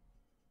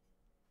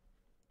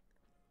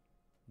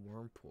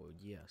 Wormpool,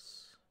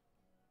 yes.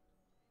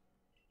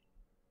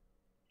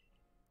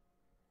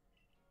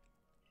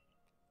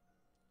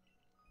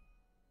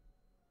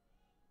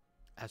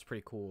 That's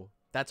pretty cool.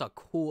 That's a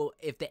cool...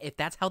 If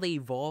that's how they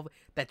evolve,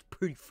 that's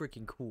pretty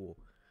freaking cool.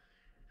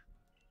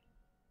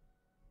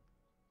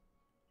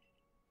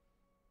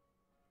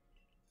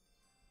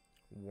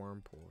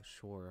 Wormpool,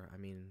 sure. I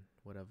mean,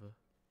 whatever.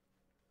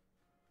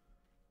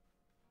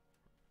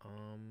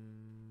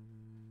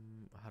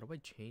 How do I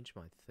change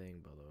my thing,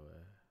 by the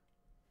way?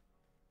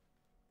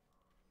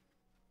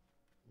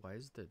 Why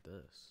is there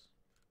this?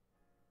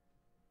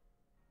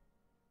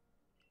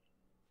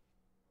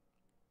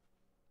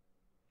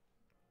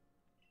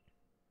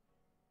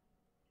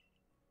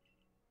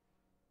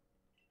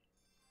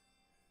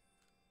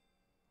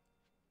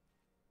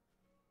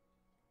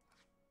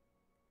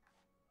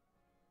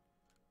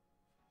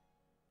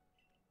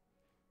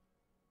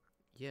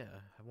 Yeah,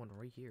 I have one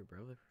right here,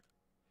 brother.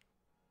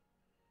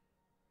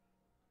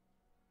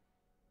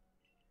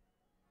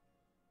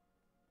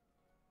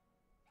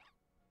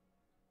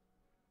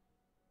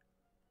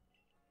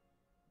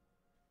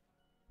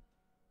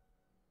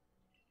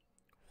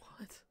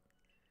 What?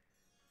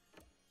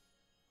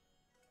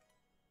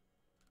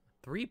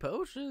 3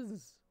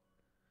 potions?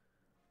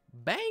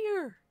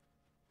 Banger!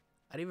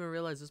 I didn't even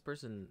realize this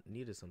person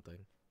needed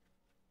something.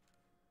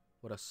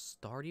 What a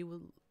Stardy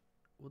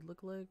would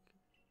look like?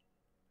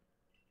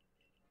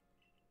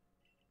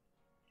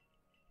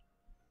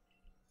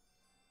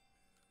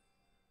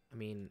 I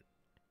mean...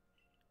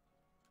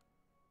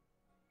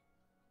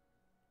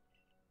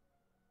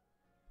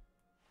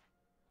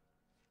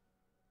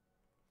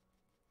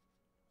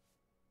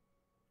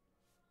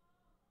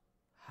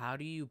 How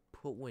do you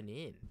put one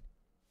in?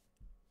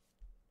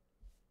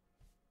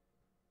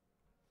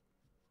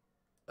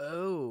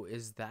 Oh,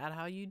 is that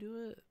how you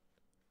do it?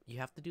 You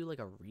have to do like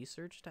a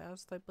research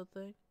task type of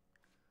thing?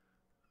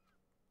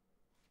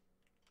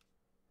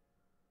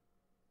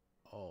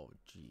 Oh,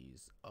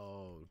 jeez.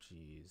 Oh,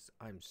 jeez.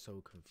 I'm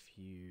so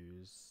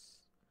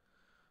confused.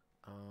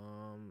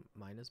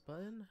 Minus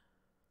button?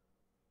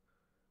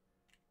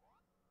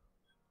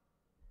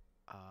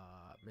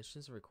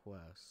 Missions and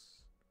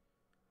requests.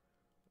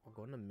 We're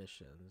going to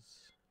missions.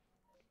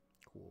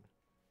 Cool.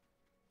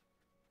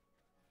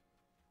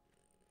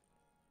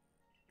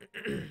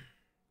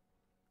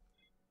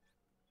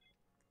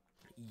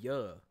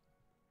 Yeah.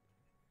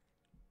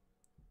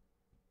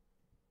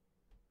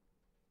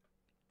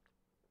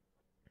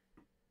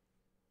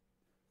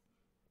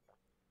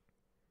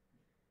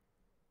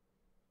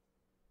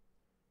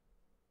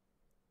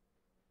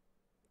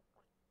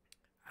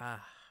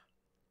 Ah.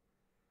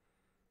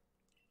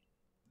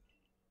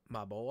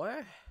 My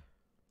boy.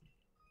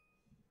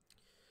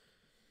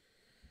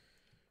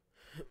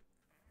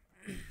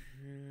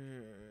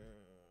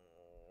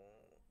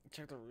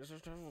 Check the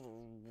research. Okay.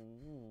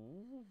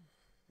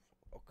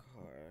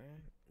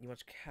 You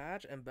must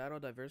catch and battle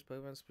diverse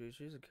Pokemon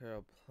species and carry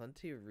out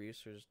plenty of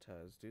research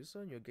tasks. Do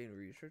so and you'll gain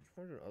research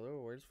points and other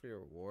rewards for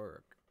your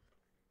work.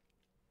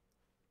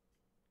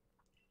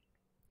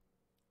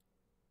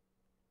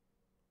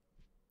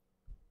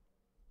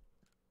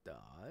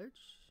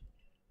 Dodge?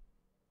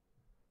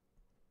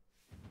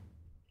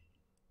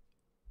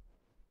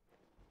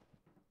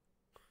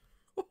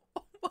 Oh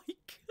my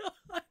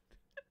god!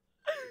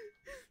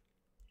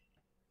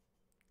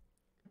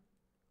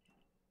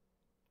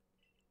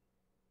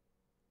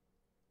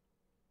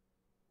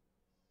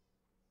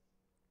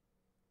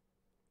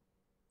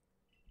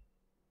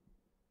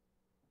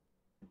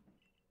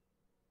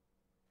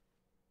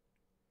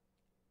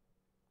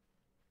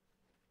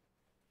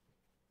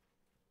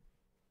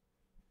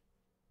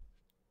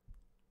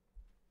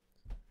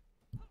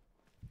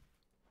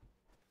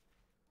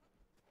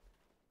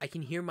 I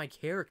can hear my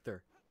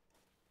character.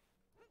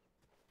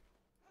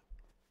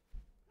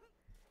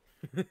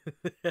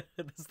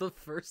 That's the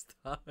first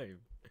time.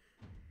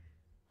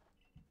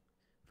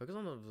 Focus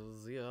on the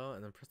ZL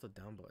and then press the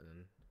down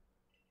button.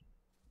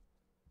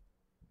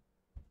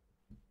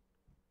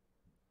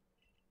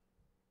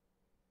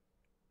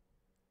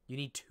 You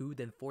need 2,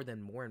 then 4,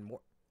 then more and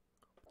more.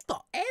 What the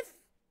F?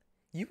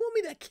 You want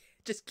me to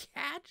just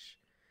catch?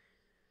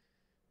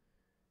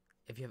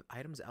 If you have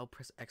items, I'll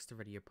press X to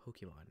ready your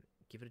Pokemon.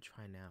 Give it a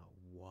try now.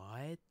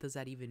 What does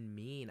that even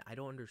mean? I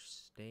don't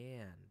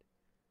understand.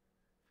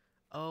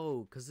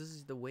 Oh, because this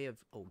is the way of...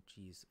 Oh,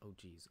 jeez. Oh,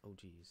 jeez. Oh,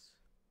 jeez.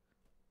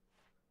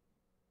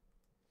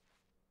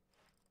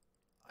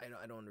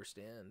 I don't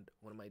understand.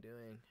 What am I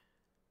doing?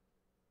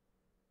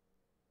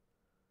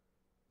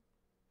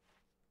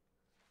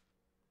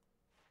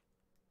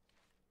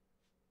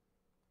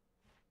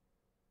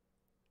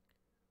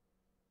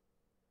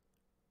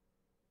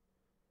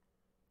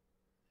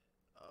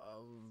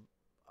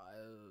 I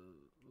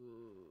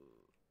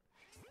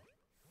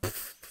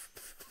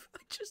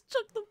just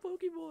chucked the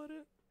Pokemon at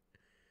it.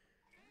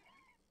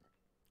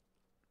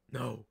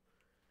 No.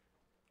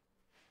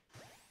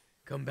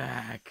 Come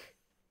back.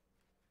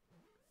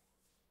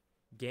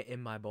 Get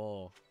in my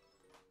ball.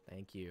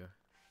 Thank you.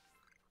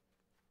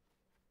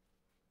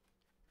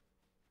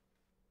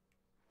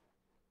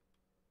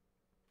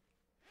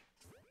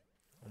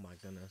 Oh my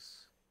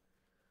goodness.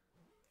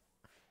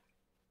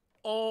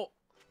 Oh.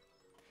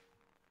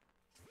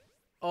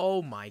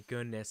 Oh my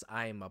goodness.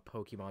 I am a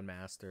Pokemon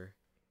master.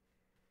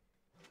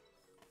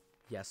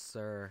 Yes,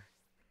 sir.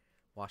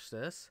 Watch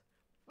this.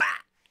 Bah!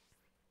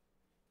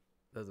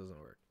 That doesn't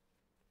work.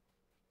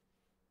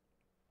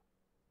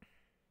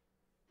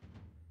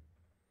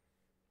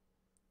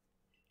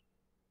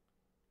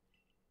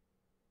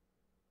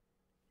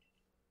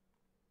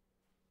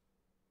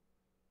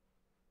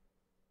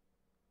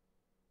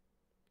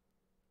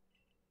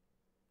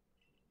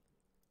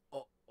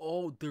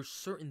 Oh, there's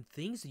certain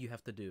things that you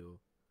have to do.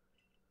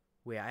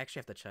 Wait, I actually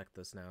have to check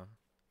this now.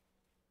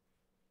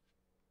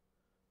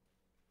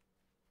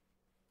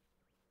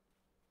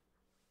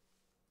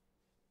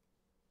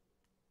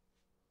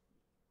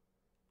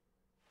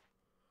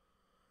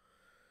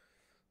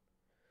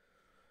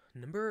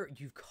 Number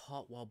you've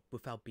caught while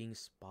without being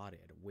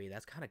spotted. Wait,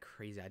 that's kind of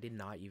crazy. I did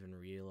not even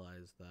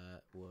realize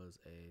that was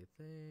a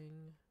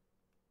thing.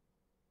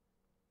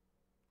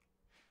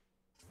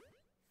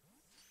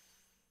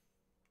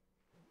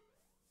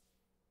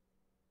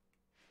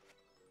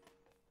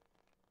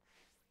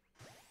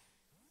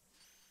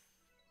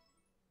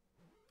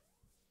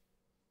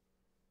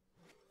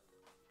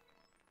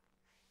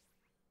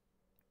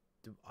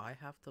 Do I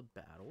have to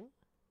battle?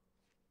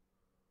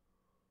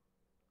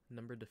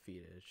 Number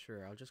defeated.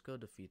 Sure, I'll just go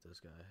defeat this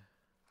guy.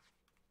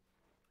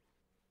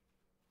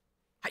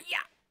 Hiya!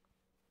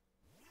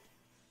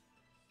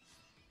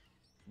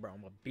 Bro,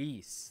 I'm a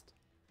beast.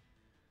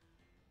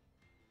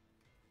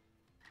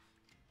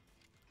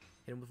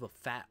 Hit him with a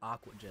fat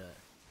aqua jet.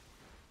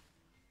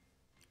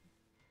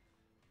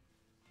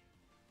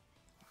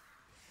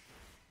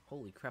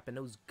 Holy crap, and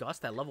those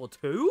Gust at level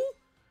 2?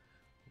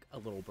 A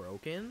little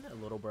broken, a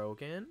little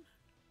broken.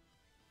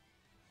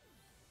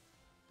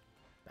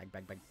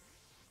 Bag.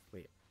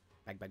 Wait.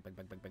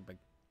 Bag.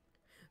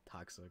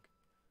 Toxic.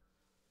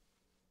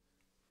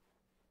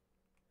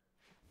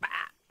 Bah!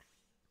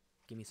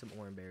 Give me some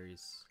orange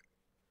berries.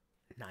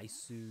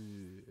 Nice.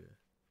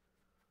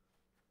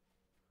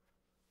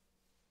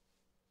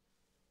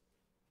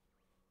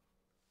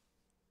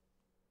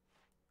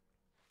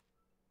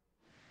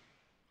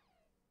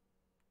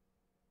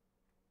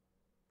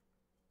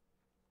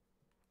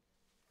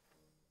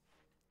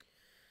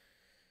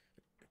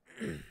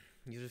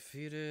 You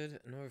defeated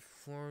no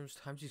forms.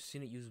 Times you've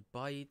seen it use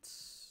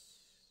bites.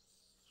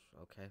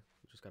 Okay,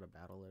 we just gotta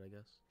battle it, I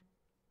guess.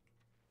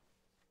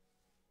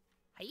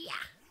 Hiya!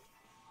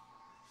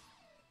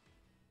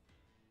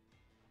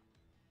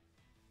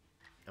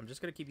 I'm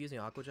just gonna keep using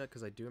Aqua Jet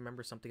because I do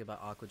remember something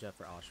about Aqua Jet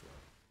for Oshawott.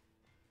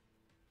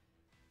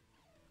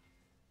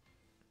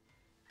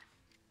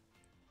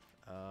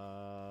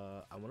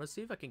 I want to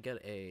see if I can get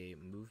a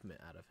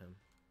movement out of him.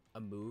 A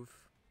move.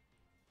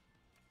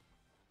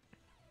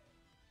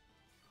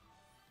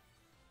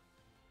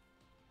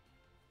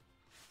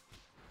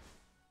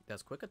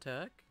 That's quick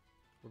attack.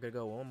 We're gonna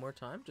go one more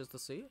time just to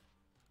see.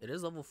 It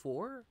is level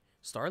 4.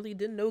 Starly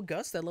didn't know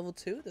Gust at level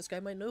 2. This guy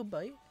might know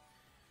Bite.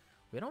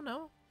 We don't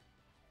know.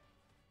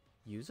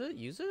 Use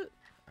it.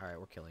 Alright,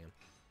 we're killing him.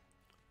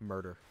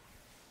 Murder.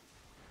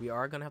 We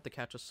are gonna have to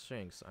catch a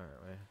Shinx.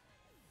 Alright,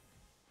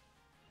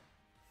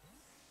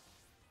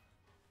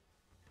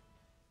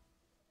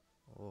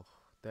 oh,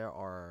 there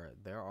are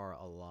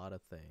a lot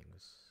of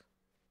things.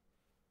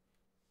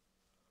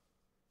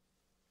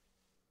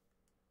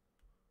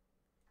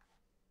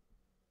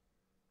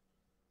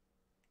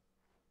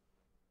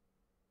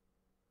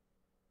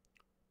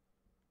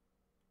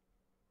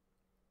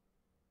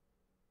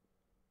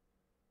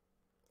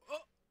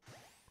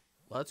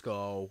 Let's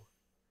go.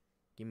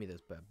 Give me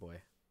this bad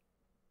boy.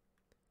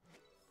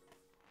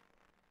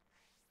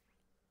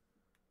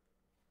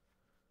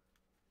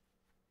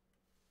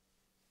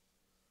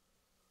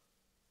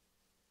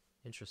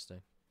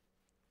 Interesting.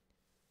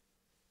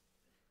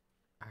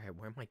 Alright,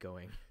 where am I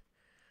going?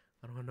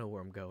 I don't know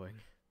where I'm going.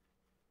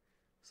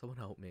 Someone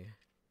help me.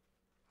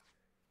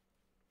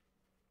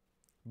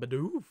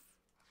 Badoof!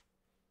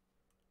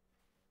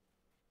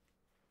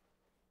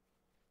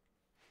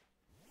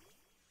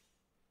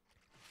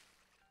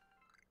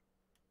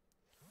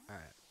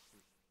 Alright.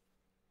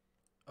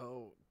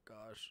 Oh,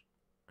 gosh.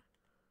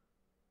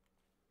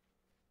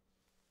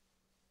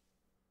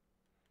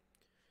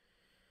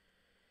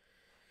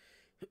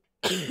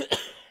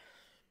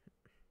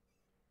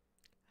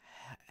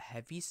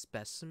 Heavy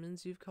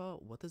specimens you've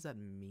caught? What does that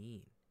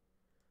mean?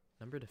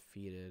 Number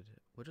defeated.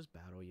 We'll just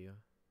battle you.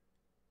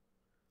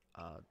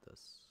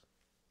 This.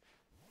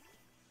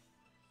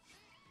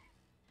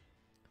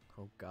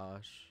 Oh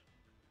gosh.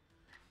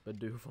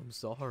 Bidoof, I'm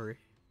sorry.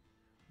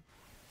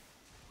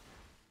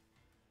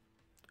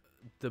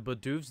 The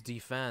Bidoof's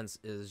defense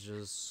is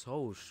just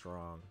so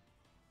strong.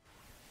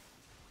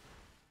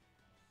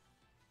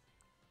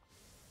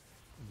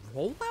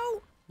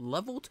 Rollout?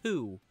 Level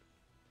 2.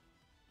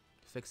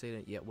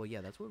 Fixated. Yeah, well, yeah,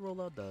 that's what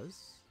rollout does.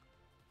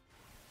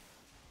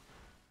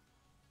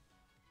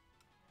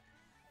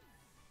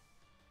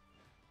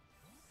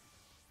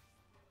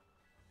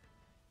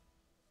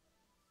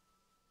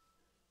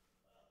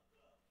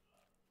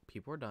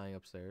 People are dying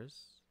upstairs.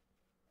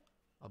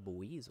 A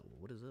Buizel.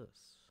 What is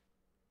this?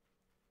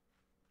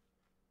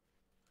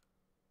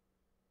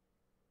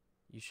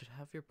 You should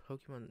have your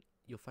Pokemon.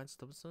 You'll find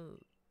stuff.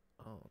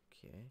 Oh,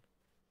 okay.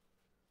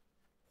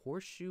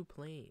 Horseshoe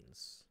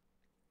Plains.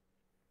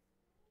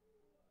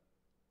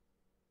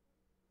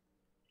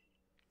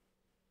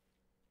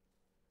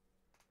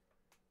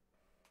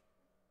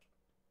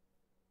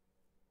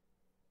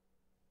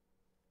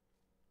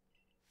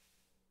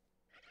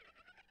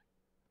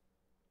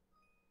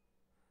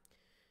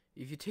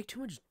 If you take too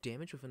much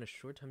damage within a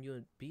short time,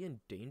 you'll be in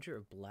danger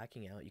of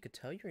blacking out. You could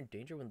tell you're in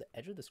danger when the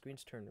edge of the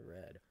screen's turned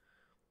red.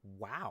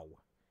 Wow.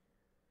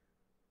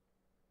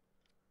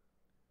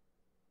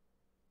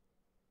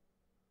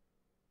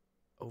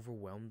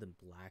 Overwhelmed and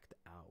blacked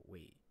out.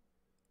 Wait.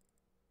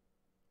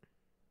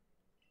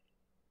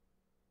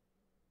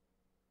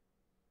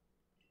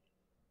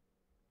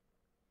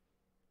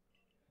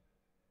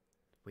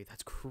 Wait,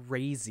 that's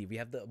crazy. We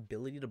have the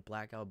ability to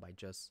black out by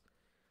just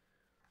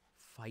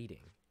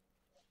fighting.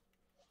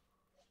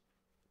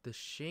 Does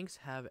Shinx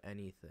have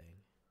anything?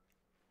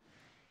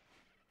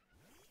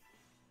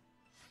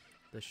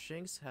 Does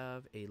Shinx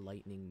have a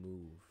lightning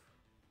move?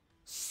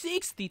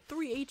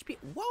 63 HP.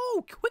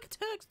 Whoa, quick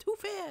attacks too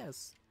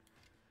fast.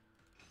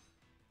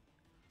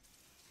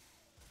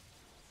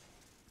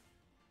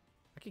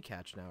 I can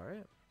catch now,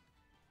 right?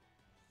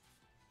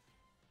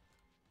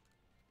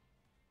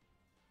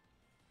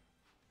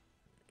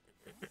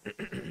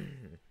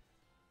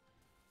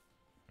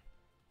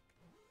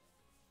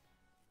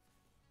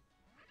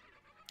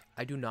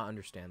 I do not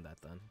understand that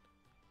then.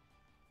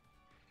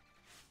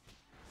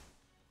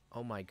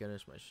 Oh my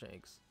goodness, my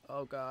Shanks.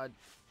 Oh god.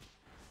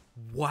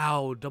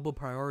 Wow, double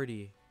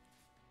priority.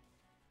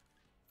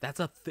 That's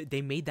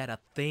they made that a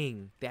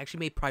thing. They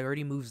actually made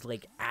priority moves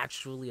like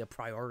actually a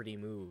priority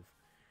move.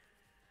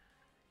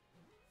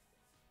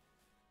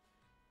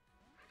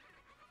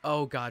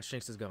 Oh god,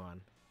 Shanks is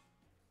gone.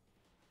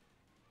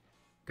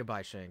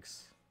 Goodbye,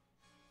 Shanks.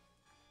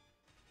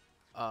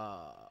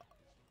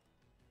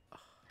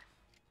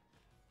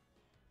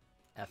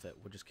 F it,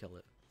 we'll just kill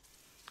it.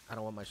 I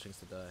don't want my Shanks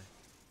to die.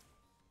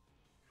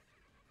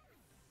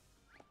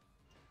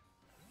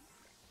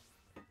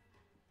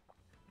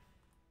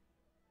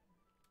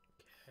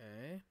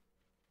 Okay.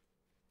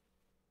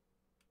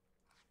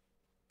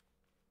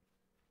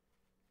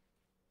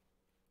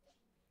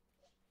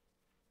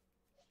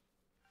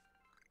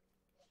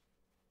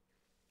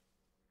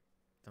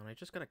 Don't I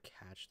just gotta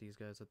catch these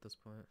guys at this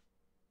point?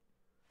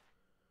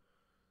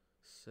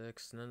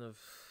 6, none of...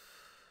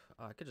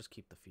 Oh, I could just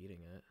keep defeating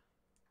it.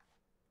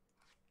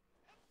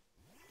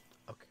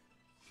 Okay.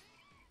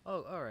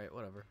 Oh, alright,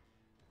 whatever.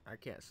 I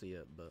can't see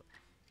it, but...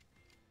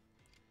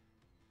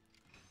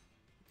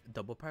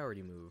 Double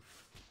priority move.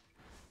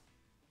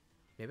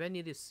 Maybe I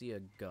need to see a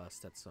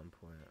gust at some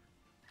point.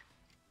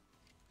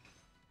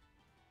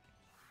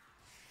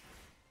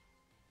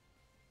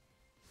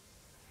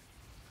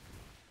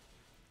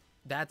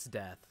 That's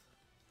death.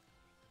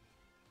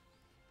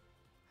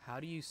 How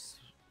do you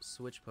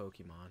switch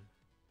Pokemon?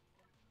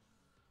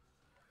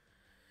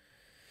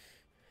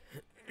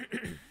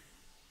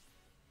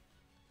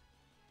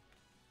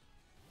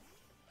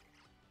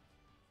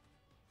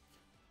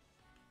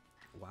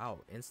 Wow,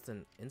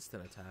 instant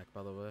attack,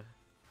 by the way.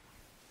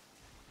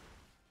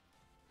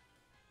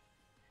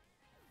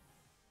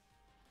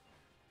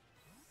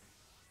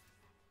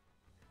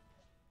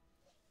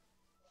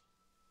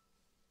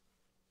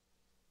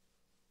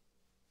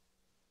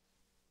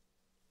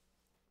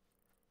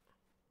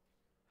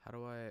 How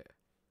do I...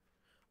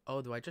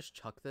 Oh, do I just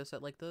chuck this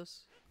at like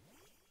this?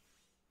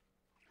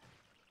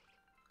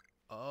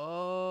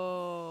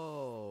 Oh.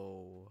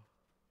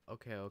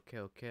 Okay,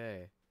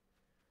 okay.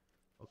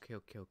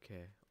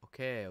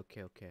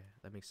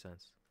 That makes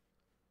sense.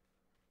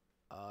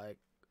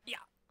 Yeah.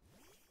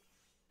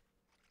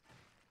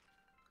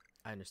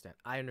 I understand.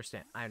 I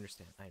understand. I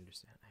understand. I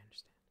understand. I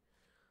understand.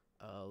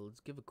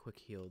 Let's give a quick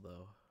heal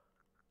though.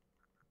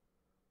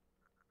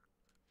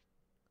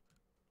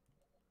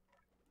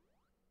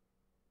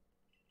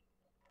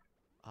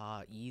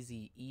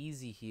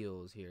 Easy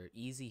heals here.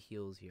 Easy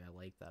heals here. I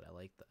like that. I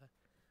like that.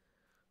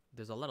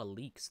 There's a lot of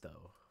leaks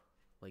though.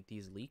 Like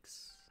these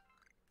leaks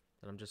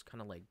that I'm just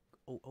kind of like,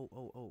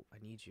 oh, I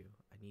need you.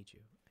 I need you.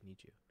 I need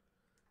you.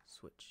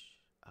 Switch.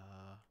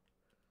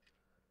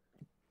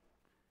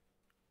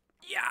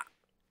 Yeah.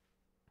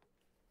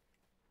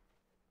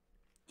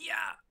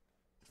 Yeah.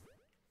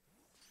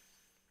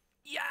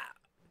 Yeah.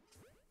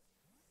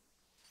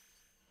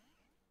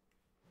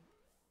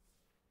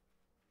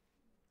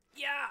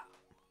 Yeah.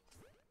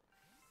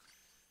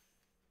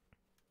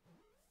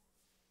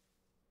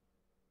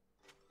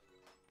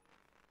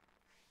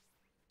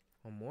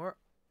 One more.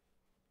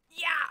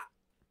 Yeah.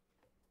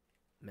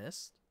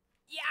 Missed.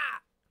 Yeah.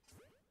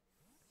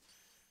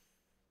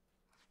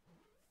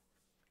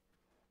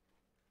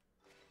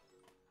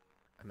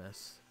 I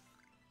miss.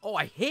 Oh,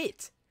 I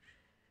hit.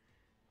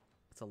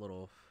 It's a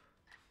little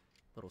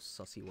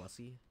sussy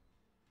wussy.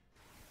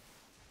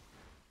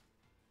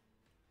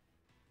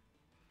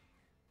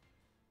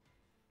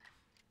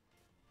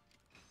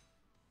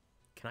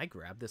 Can I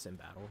grab this in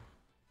battle?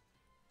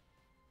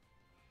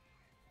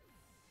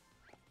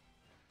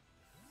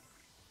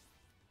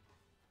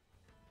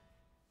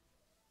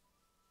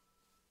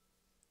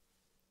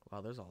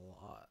 Wow, there's a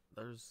lot.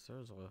 There's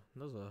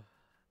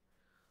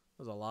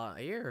a lot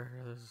here.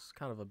 There's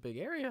kind of a big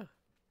area.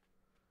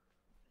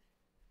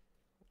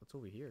 What's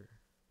over here?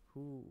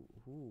 Who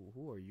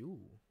are you?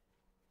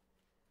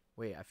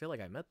 Wait, I feel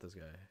like I met this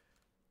guy.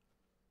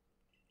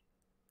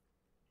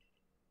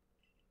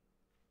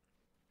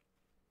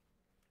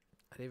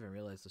 I didn't even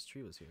realize this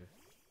tree was here.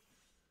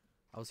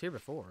 I was here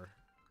before.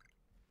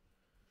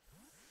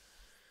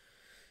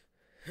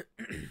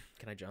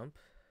 Can I jump?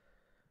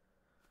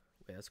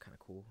 Wait, that's kind of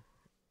cool.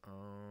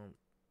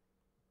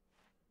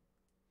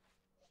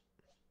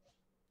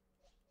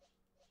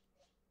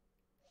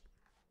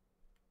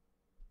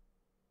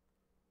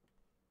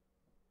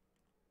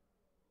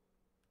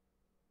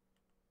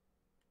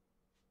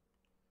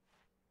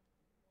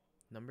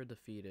 Number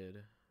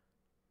defeated.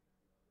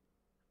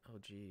 Oh,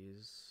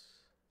 geez.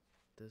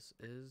 This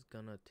is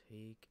gonna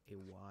take a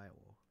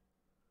while.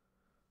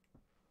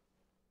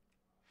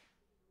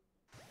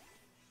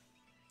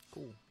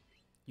 Cool.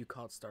 You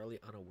caught Starly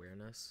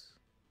unawareness.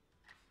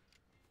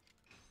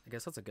 I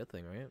guess that's a good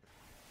thing, right?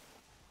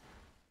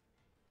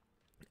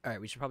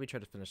 Alright, we should probably try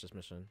to finish this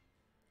mission.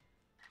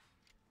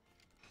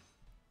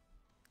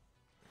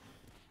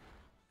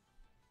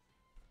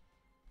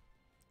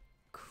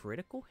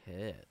 Critical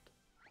hit.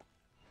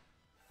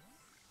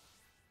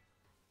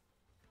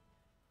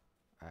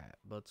 Alright,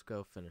 let's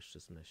go finish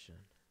this mission.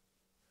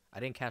 I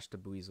didn't catch the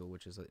Buizel,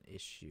 which is an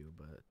issue,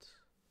 but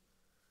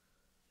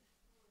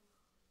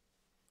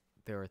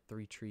there are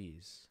 3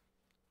 trees.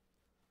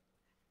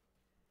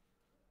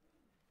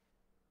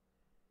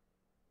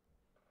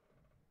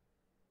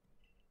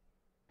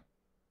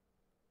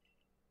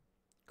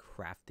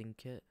 Crafting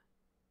kit.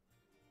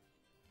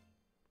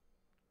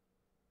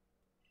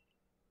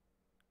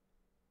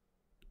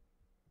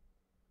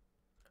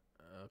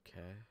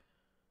 Okay.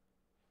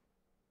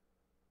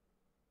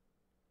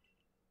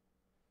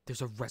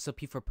 There's a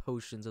recipe for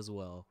potions as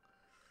well.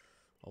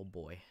 Oh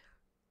boy.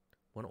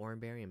 1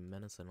 orange berry and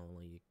medicine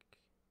only.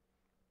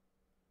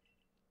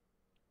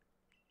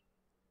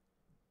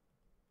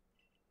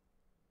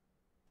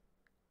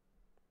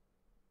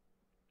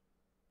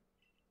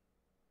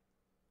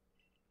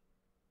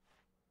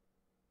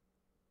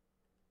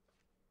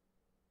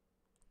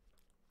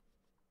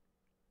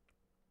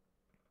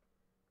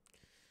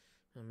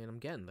 I mean, I'm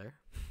getting there.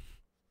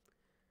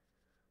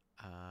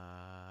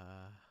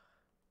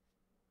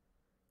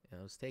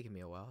 Yeah, it's taking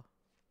me a while.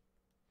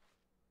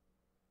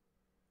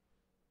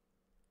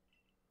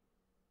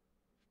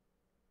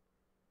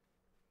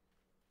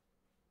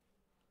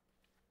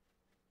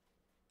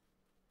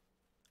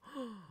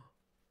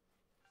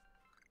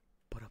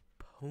 But a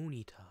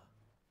Ponyta.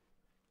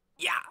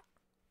 Yeah!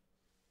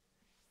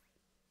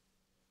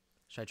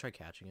 Should I try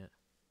catching it?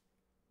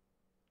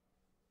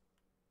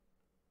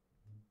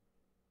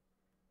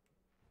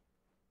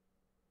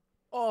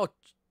 Oh!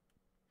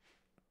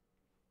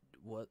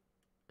 What?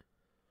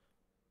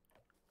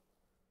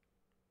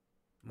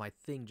 My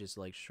thing just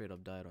like straight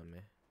up died on me.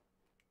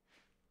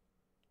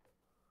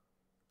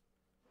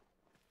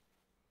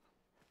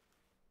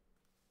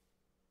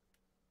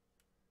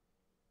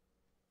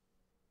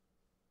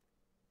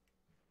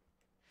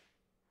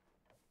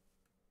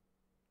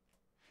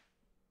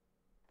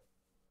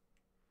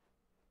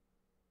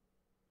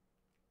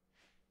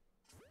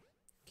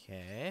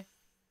 Okay.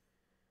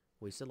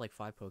 Wasted like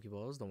 5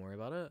 Pokeballs. Don't worry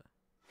about it.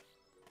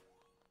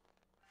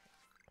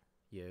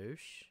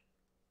 Yosh.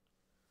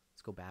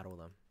 Let's go battle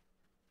them.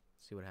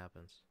 See what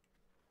happens.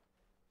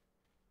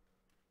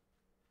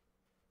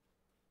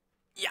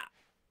 Yeah.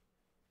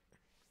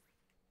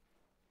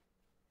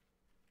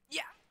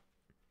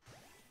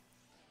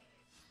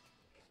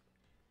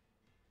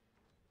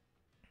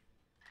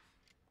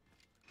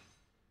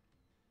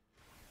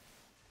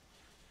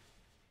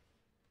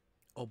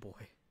 Oh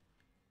boy.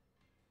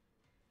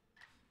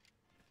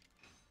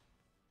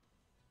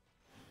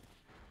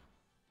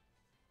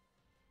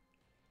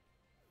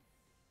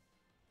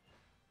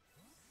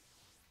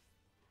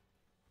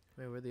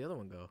 Wait, where'd the other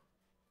one go?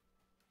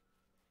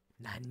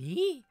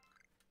 Nani?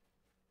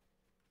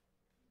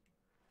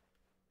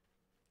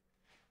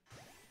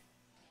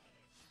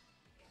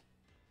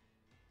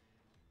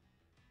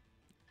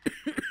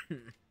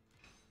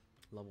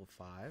 Level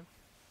 5.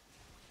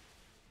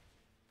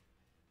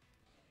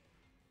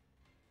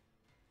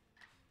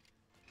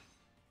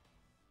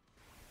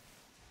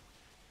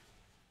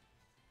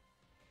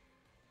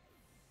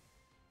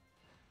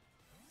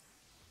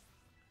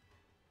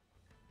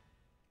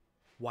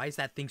 Why is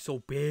that thing so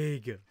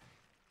big?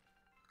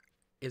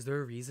 Is there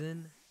a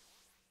reason?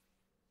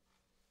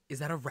 Is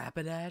that a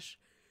Rapidash?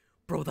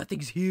 Bro, that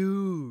thing's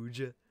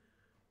huge.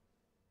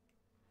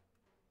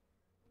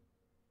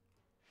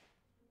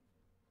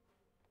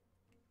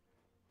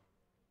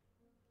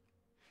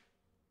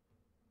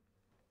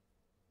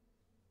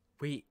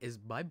 Wait, is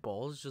my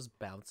balls just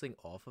bouncing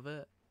off of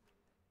it?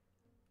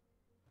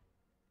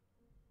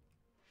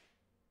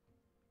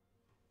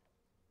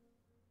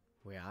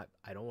 Wait,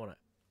 I don't want to.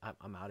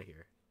 I'm out of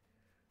here,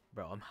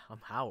 bro. I'm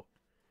out.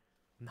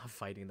 I'm not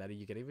fighting that. Are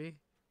you kidding me?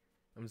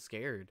 I'm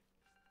scared.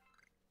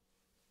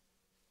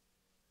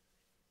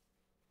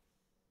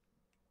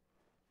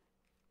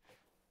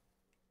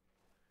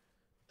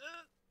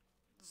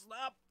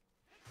 Stop.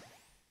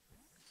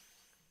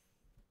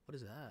 What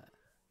is that?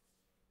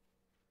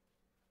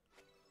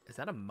 Is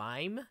that a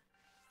mime?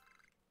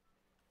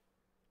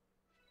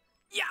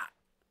 Yeah.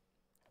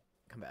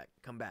 Come back.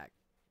 Come back.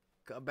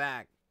 Come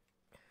back.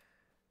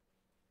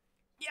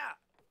 Yeah.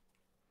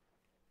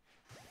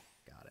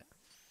 Got it.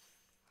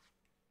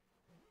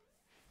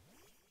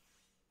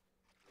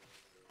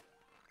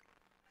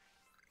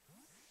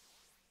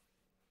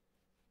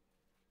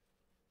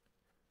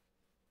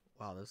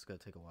 Wow, this is gonna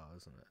take a while,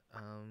 isn't it?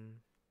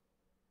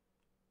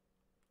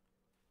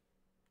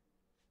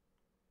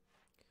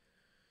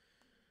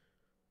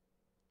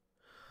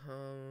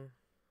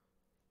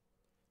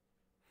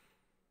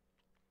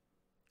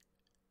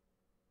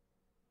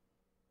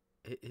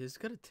 It is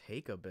gonna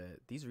take a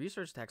bit. These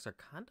research techs are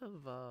kind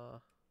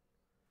of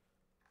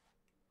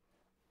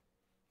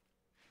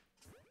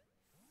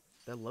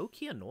they're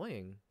low-key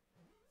annoying.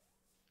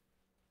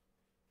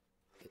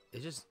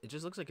 It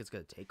just looks like it's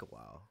gonna take a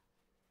while.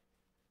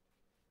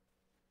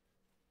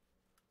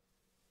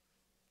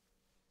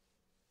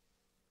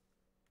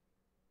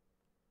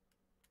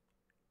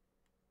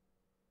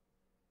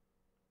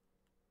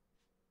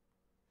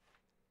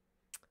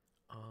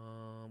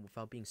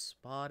 Without being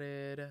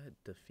spotted,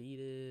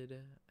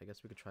 defeated. I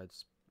guess we could try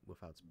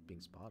without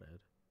being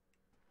spotted.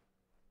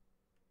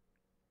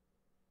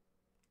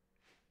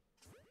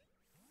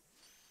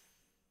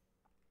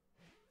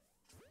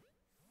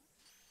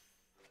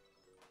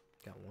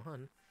 Got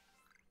one.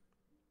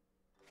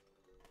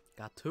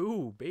 Got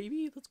two,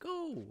 baby. Let's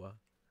go.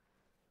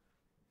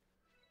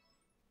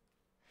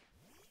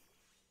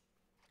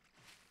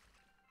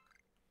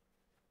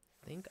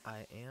 I think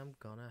I am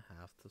gonna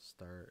have to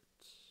start.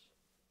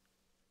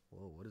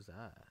 Whoa, what is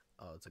that?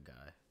 Oh, it's a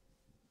guy.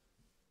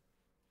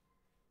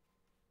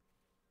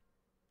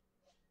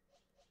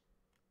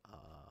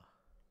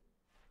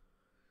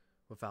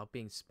 Without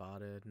being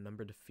spotted,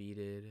 number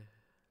defeated.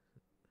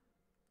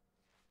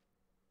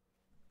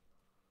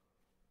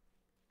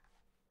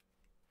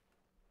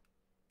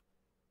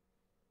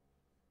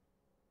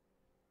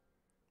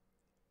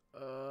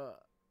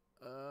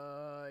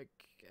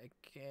 I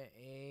can't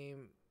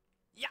aim.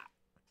 Yeah.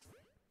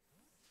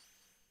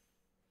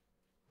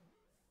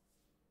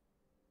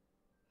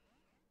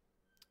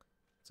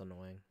 It's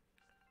annoying.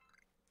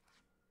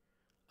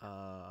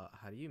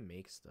 How do you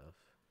make stuff?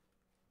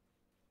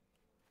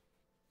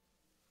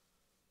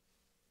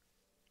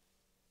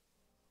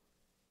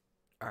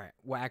 All right,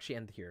 we'll actually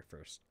end here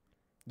first.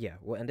 Yeah,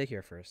 we'll end it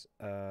here first.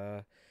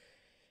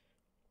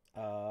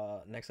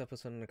 Next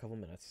episode in a couple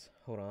minutes.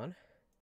 Hold on.